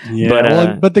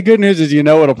 Yeah, but the good news is,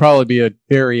 it'll probably be a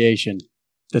variation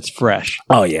that's fresh.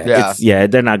 Oh yeah,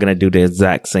 they're not gonna do the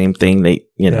exact same thing.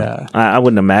 I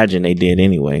wouldn't imagine they did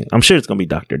anyway. I'm sure it's gonna be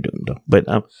Doctor Doom though, but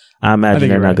I imagine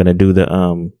they're not gonna do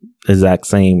the exact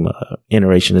same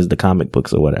iteration as the comic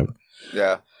books or whatever.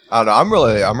 Yeah. I don't know.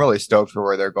 I'm really stoked for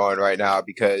where they're going right now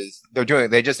because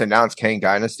they just announced Kang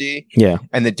Dynasty. Yeah.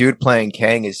 And the dude playing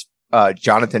Kang is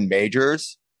Jonathan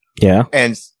Majors. Yeah.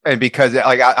 And because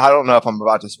like I don't know if I'm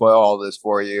about to spoil all this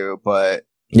for you, but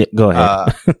yeah, go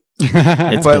ahead.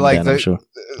 It's but like done, sure.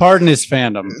 Pardon his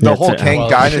fandom. The whole Kang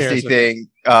Dynasty thing.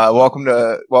 Welcome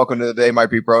to They Might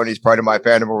Be Bronies, part of my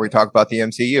fandom where we talk about the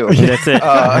MCU. That's it.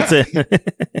 That's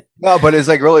it. No, but it's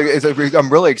like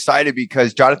I'm really excited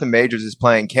because Jonathan Majors is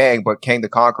playing Kang, but Kang the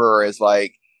Conqueror is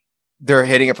like they're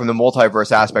hitting it from the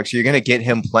multiverse aspect. So you're going to get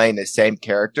him playing the same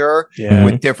character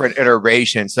with different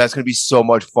iterations. So that's going to be so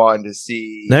much fun to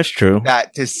see. That's true.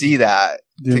 To see that.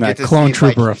 Doing that clone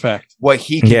trooper effect. What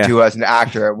he can do as an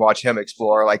actor and watch him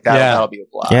explore. Like that'll be a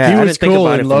blast. Yeah, I didn't think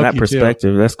about it from that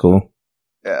perspective. Too. That's cool.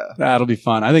 Yeah. That'll be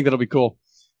fun. I think that'll be cool.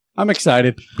 I'm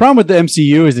excited. Problem with the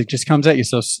MCU is it just comes at you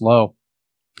so slow.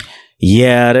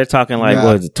 Yeah, they're talking like,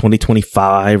 what is it,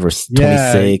 2025 or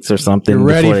 26 or something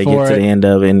before they get to the end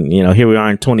of it. And, here we are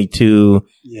in 22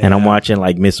 and I'm watching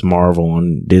like Miss Marvel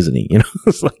on Disney,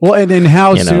 It's like, well, and then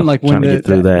how soon, like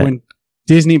when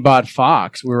Disney bought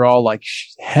Fox, we were all like,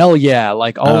 hell yeah.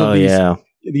 Like all of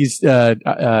these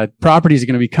properties are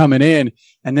going to be coming in.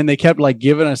 And then they kept like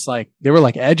giving us like, they were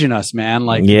like edging us, man.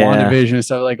 Like WandaVision and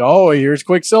stuff like, oh, here's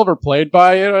Quicksilver played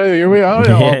by, here we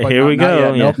are. Here we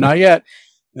go. Nope, not yet.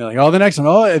 They're like, oh, the next one.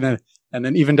 Oh, and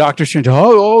then even Doctor Strange.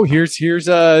 Here's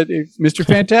Mr.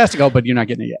 Fantastic. Oh, but you're not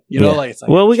getting it yet. Like it's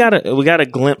like. Well, we got a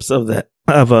glimpse of that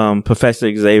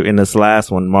Professor Xavier in this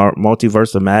last one,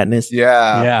 Multiverse of Madness.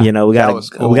 Yeah. We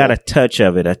got a touch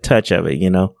of it.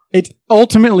 It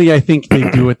ultimately, I think they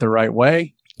do it the right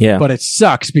way. Yeah. But it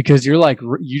sucks because you're like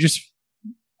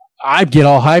I get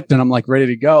all hyped and I'm like ready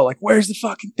to go. Like, where's the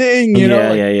fucking thing?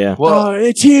 Yeah. Well,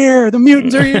 it's here. The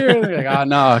mutants are here. They're like, oh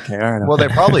no, okay, all right. Well, they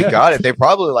probably got it. They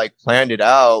probably like planned it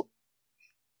out.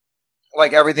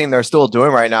 Like everything they're still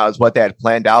doing right now is what they had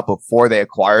planned out before they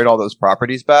acquired all those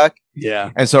properties back. Yeah.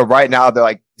 And so right now they're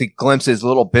like the glimpses,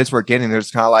 little bits we're getting. They're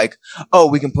just kind of like, oh,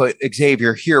 we can put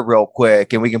Xavier here real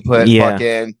quick, and we can put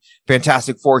fucking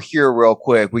Fantastic Four here real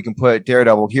quick. We can put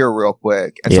Daredevil here real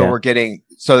quick. And so we're getting.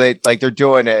 So they're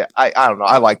doing it. I don't know.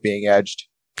 I like being edged.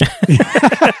 I'm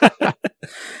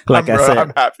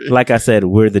happy. Like I said,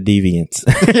 we're the deviants.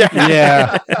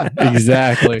 Yeah,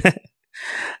 exactly.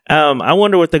 I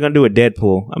wonder what they're gonna do with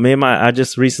Deadpool. I mean, I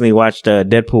just recently watched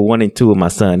Deadpool 1 and 2 with my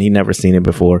son. He never seen it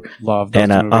before. Love those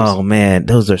movies. Oh man,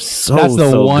 those are so. That's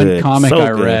the one good. comic I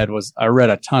read. I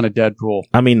read a ton of Deadpool.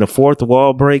 I mean, the fourth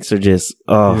wall breaks are just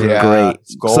great,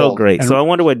 so great. So I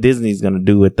wonder what Disney's gonna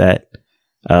do with that.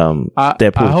 Deadpool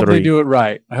I hope 3. they do it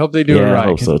right. I hope they do it right. I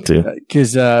hope so too.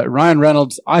 Because Ryan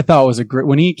Reynolds, I thought was a great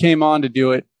when he came on to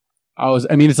do it. He's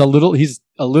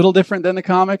a little different than the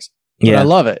comics. But I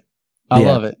love it. I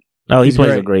love it. Oh, he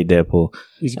plays a great Deadpool.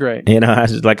 He's great.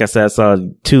 Like I said, I saw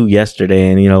 2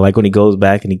 yesterday, and like when he goes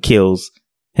back and he kills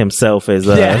himself as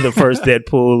the first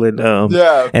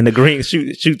Deadpool, and the green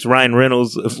shoots Ryan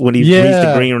Reynolds when he reads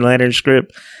the Green Lantern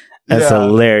script. That's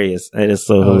hilarious. It is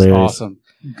so hilarious. Awesome.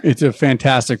 It's a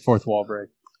fantastic fourth wall break.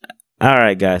 All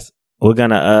right, guys, I'm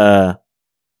gonna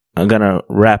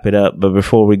wrap it up, but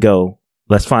before we go,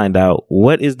 let's find out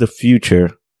what is the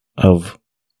future of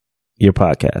your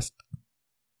podcast.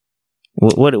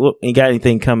 What you got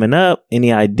anything coming up?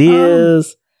 Any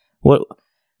ideas? What?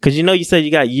 Because you said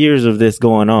you got years of this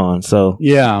going on. So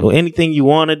anything you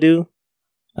want to do?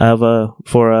 We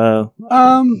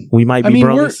might be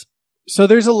Bronies. So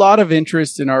there's a lot of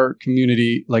interest in our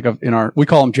community, like we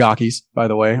call them jockeys, by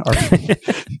the way.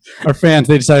 Our fans,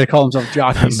 they decided to call themselves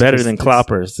jockeys. Better than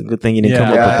cloppers. A good thing you didn't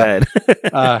come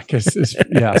up with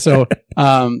that. So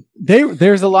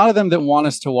there's a lot of them that want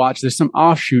us to watch. There's some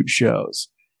offshoot shows,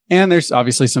 and there's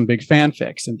obviously some big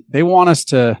fanfics, and they want us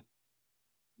to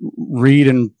read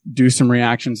and do some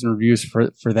reactions and reviews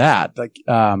for that. Like,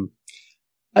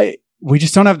 we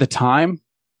just don't have the time.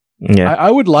 Yeah, I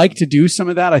would like to do some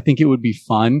of that. I think it would be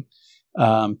fun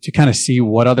to kind of see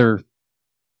what other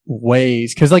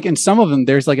ways, because like in some of them,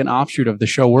 there's like an offshoot of the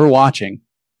show we're watching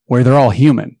where they're all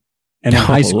human and in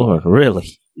high school. Lord,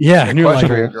 really? Yeah, and you're like,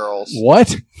 girls.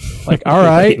 What? Like, all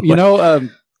right,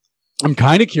 I'm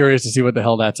kind of curious to see what the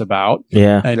hell that's about.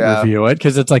 Yeah, and review it,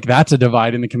 because it's like that's a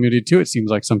divide in the community too. It seems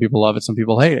like some people love it, some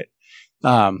people hate it.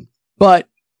 But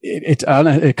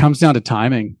it comes down to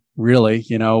timing, really.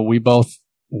 We both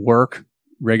work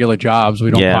regular jobs. We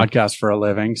don't podcast for a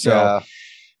living. So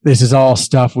this is all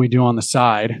stuff we do on the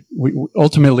side. We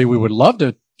ultimately we would love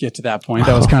to get to that point.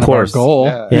 That was kind of our goal.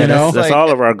 Yeah, that's like,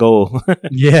 all of our goal.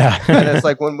 Yeah. And it's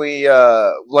like when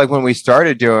we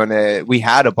started doing it, we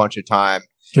had a bunch of time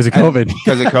because of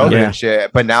COVID. And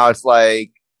shit. But now it's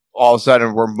like all of a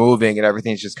sudden we're moving and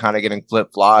everything's just kind of getting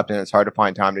flip-flopped and it's hard to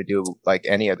find time to do like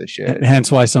any of the shit.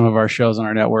 Hence why some of our shows on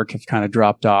our network have kind of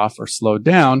dropped off or slowed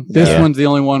down. This one's the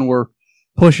only one we're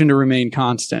pushing to remain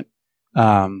constant.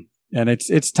 And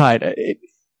it's tight.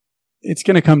 It's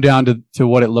going to come down to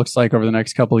what it looks like over the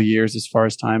next couple of years as far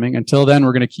as timing. Until then,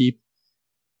 we're going to keep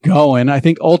going. I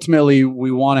think ultimately we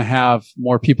want to have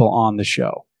more people on the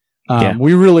show.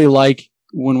 We really like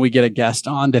when we get a guest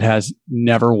on that has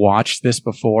never watched this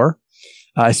before.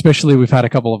 Especially we've had a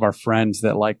couple of our friends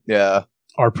that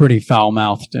are pretty foul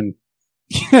mouthed and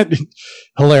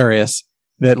hilarious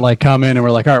that like come in and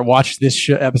we're like, all right, watch this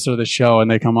episode of the show. And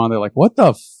they come on, they're like, what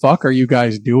the fuck are you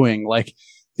guys doing? Like,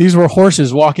 these were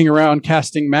horses walking around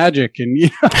casting magic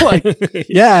and like,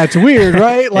 yeah, it's weird,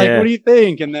 right? Like, what do you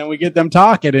think? And then we get them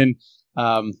talking and,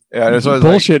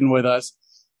 bullshitting with us.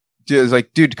 Dude, it's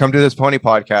like, dude, come to this pony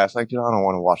podcast. Like, dude, I don't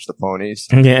want to watch the ponies.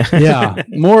 Yeah.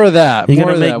 More of that.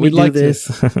 More of that. We'd like this.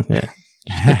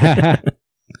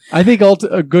 I think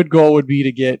a good goal would be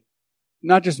to get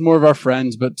not just more of our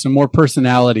friends, but some more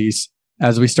personalities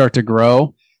as we start to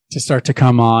grow to start to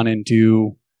come on and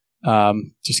do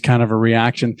just kind of a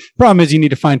reaction. Problem is you need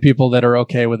to find people that are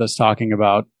okay with us talking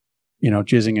about,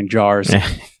 jizzing in jars.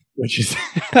 Which is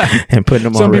and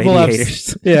putting them on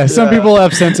radiators. Some people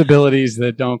have sensibilities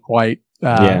that don't quite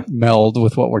meld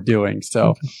with what we're doing.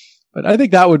 So, but I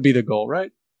think that would be the goal,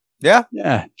 right? Yeah.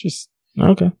 Yeah. Just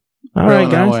okay. All right,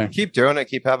 guys. Keep doing it.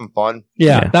 Keep having fun.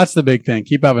 Yeah, that's the big thing.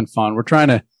 Keep having fun. We're trying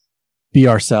to be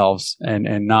ourselves and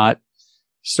not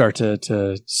start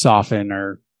to soften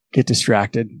or get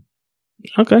distracted.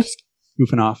 Okay. Just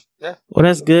goofing off. Yeah. Well,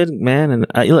 that's good, man. And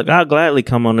look, I'll gladly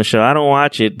come on the show. I don't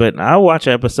watch it, but I'll watch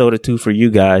an episode or two for you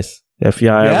guys if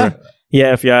y'all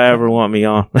ever want me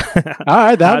on. All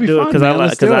right, that'll be do fun, it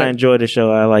because I enjoy the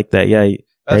show. I like that. Yeah,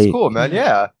 that's cool, man.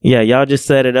 Yeah, y'all just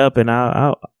set it up, and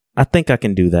I think I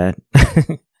can do that.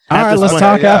 All right, let's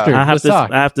talk after. I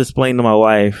have to explain to my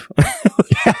wife.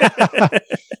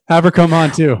 Have her come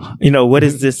on too. What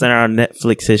is this in our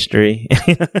Netflix history?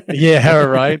 Yeah,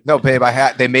 right. No, babe,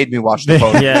 they made me watch the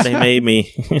phone. Yeah, they made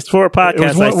me. It's for a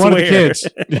podcast. It was one of the kids.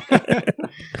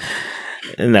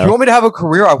 No. If you want me to have a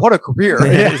career? I want a career.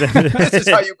 This is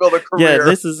how you build a career. Yeah,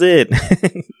 this is it.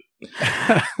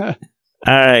 All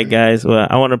right, guys. Well,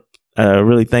 I want to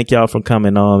really thank y'all for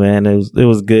coming on, man. It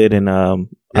was good, and I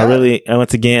really,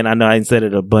 once again, I know I said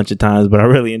it a bunch of times, but I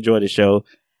really enjoyed the show,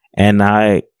 and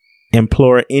I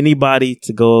implore anybody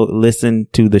to go listen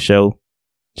to the show.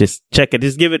 Just check it.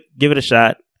 Just give it a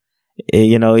shot.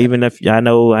 Even if I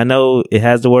know it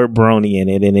has the word brony in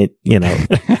it, and it,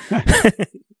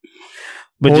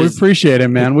 But we appreciate it,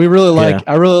 man. We really like.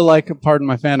 I really like Pardon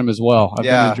My Fandom as well. I've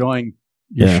been enjoying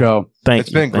your show.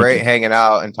 It's been great hanging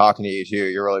out and talking to you too.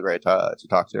 You're really great to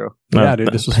talk to. Yeah,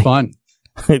 dude, this was fun.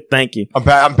 Thank you. I'm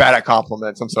bad at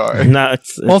compliments. I'm sorry. No,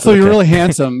 it's also okay. You're really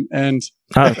handsome, and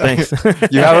thanks.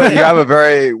 you have a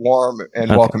very warm and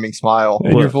welcoming smile,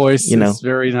 and your voice is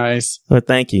very nice. Well,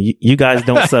 thank you. You guys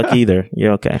don't suck either.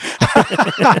 You're okay.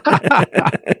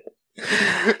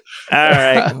 All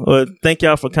right. Well, thank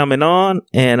y'all for coming on,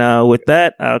 and with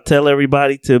that, I'll tell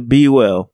everybody to be well.